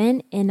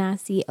 Raven,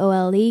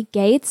 Nicole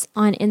Gates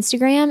on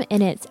Instagram,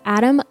 and it's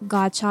Adam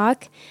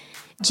Gottschalk,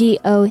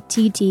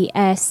 GOTTSCHALK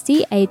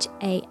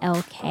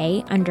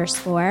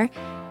 _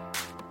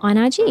 on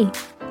IG.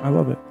 I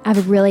love it.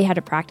 I've really had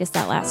to practice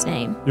that last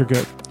name. You're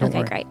good. Don't Okay,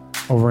 worry. great.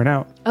 Over and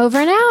out. Over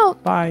and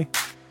out. Bye.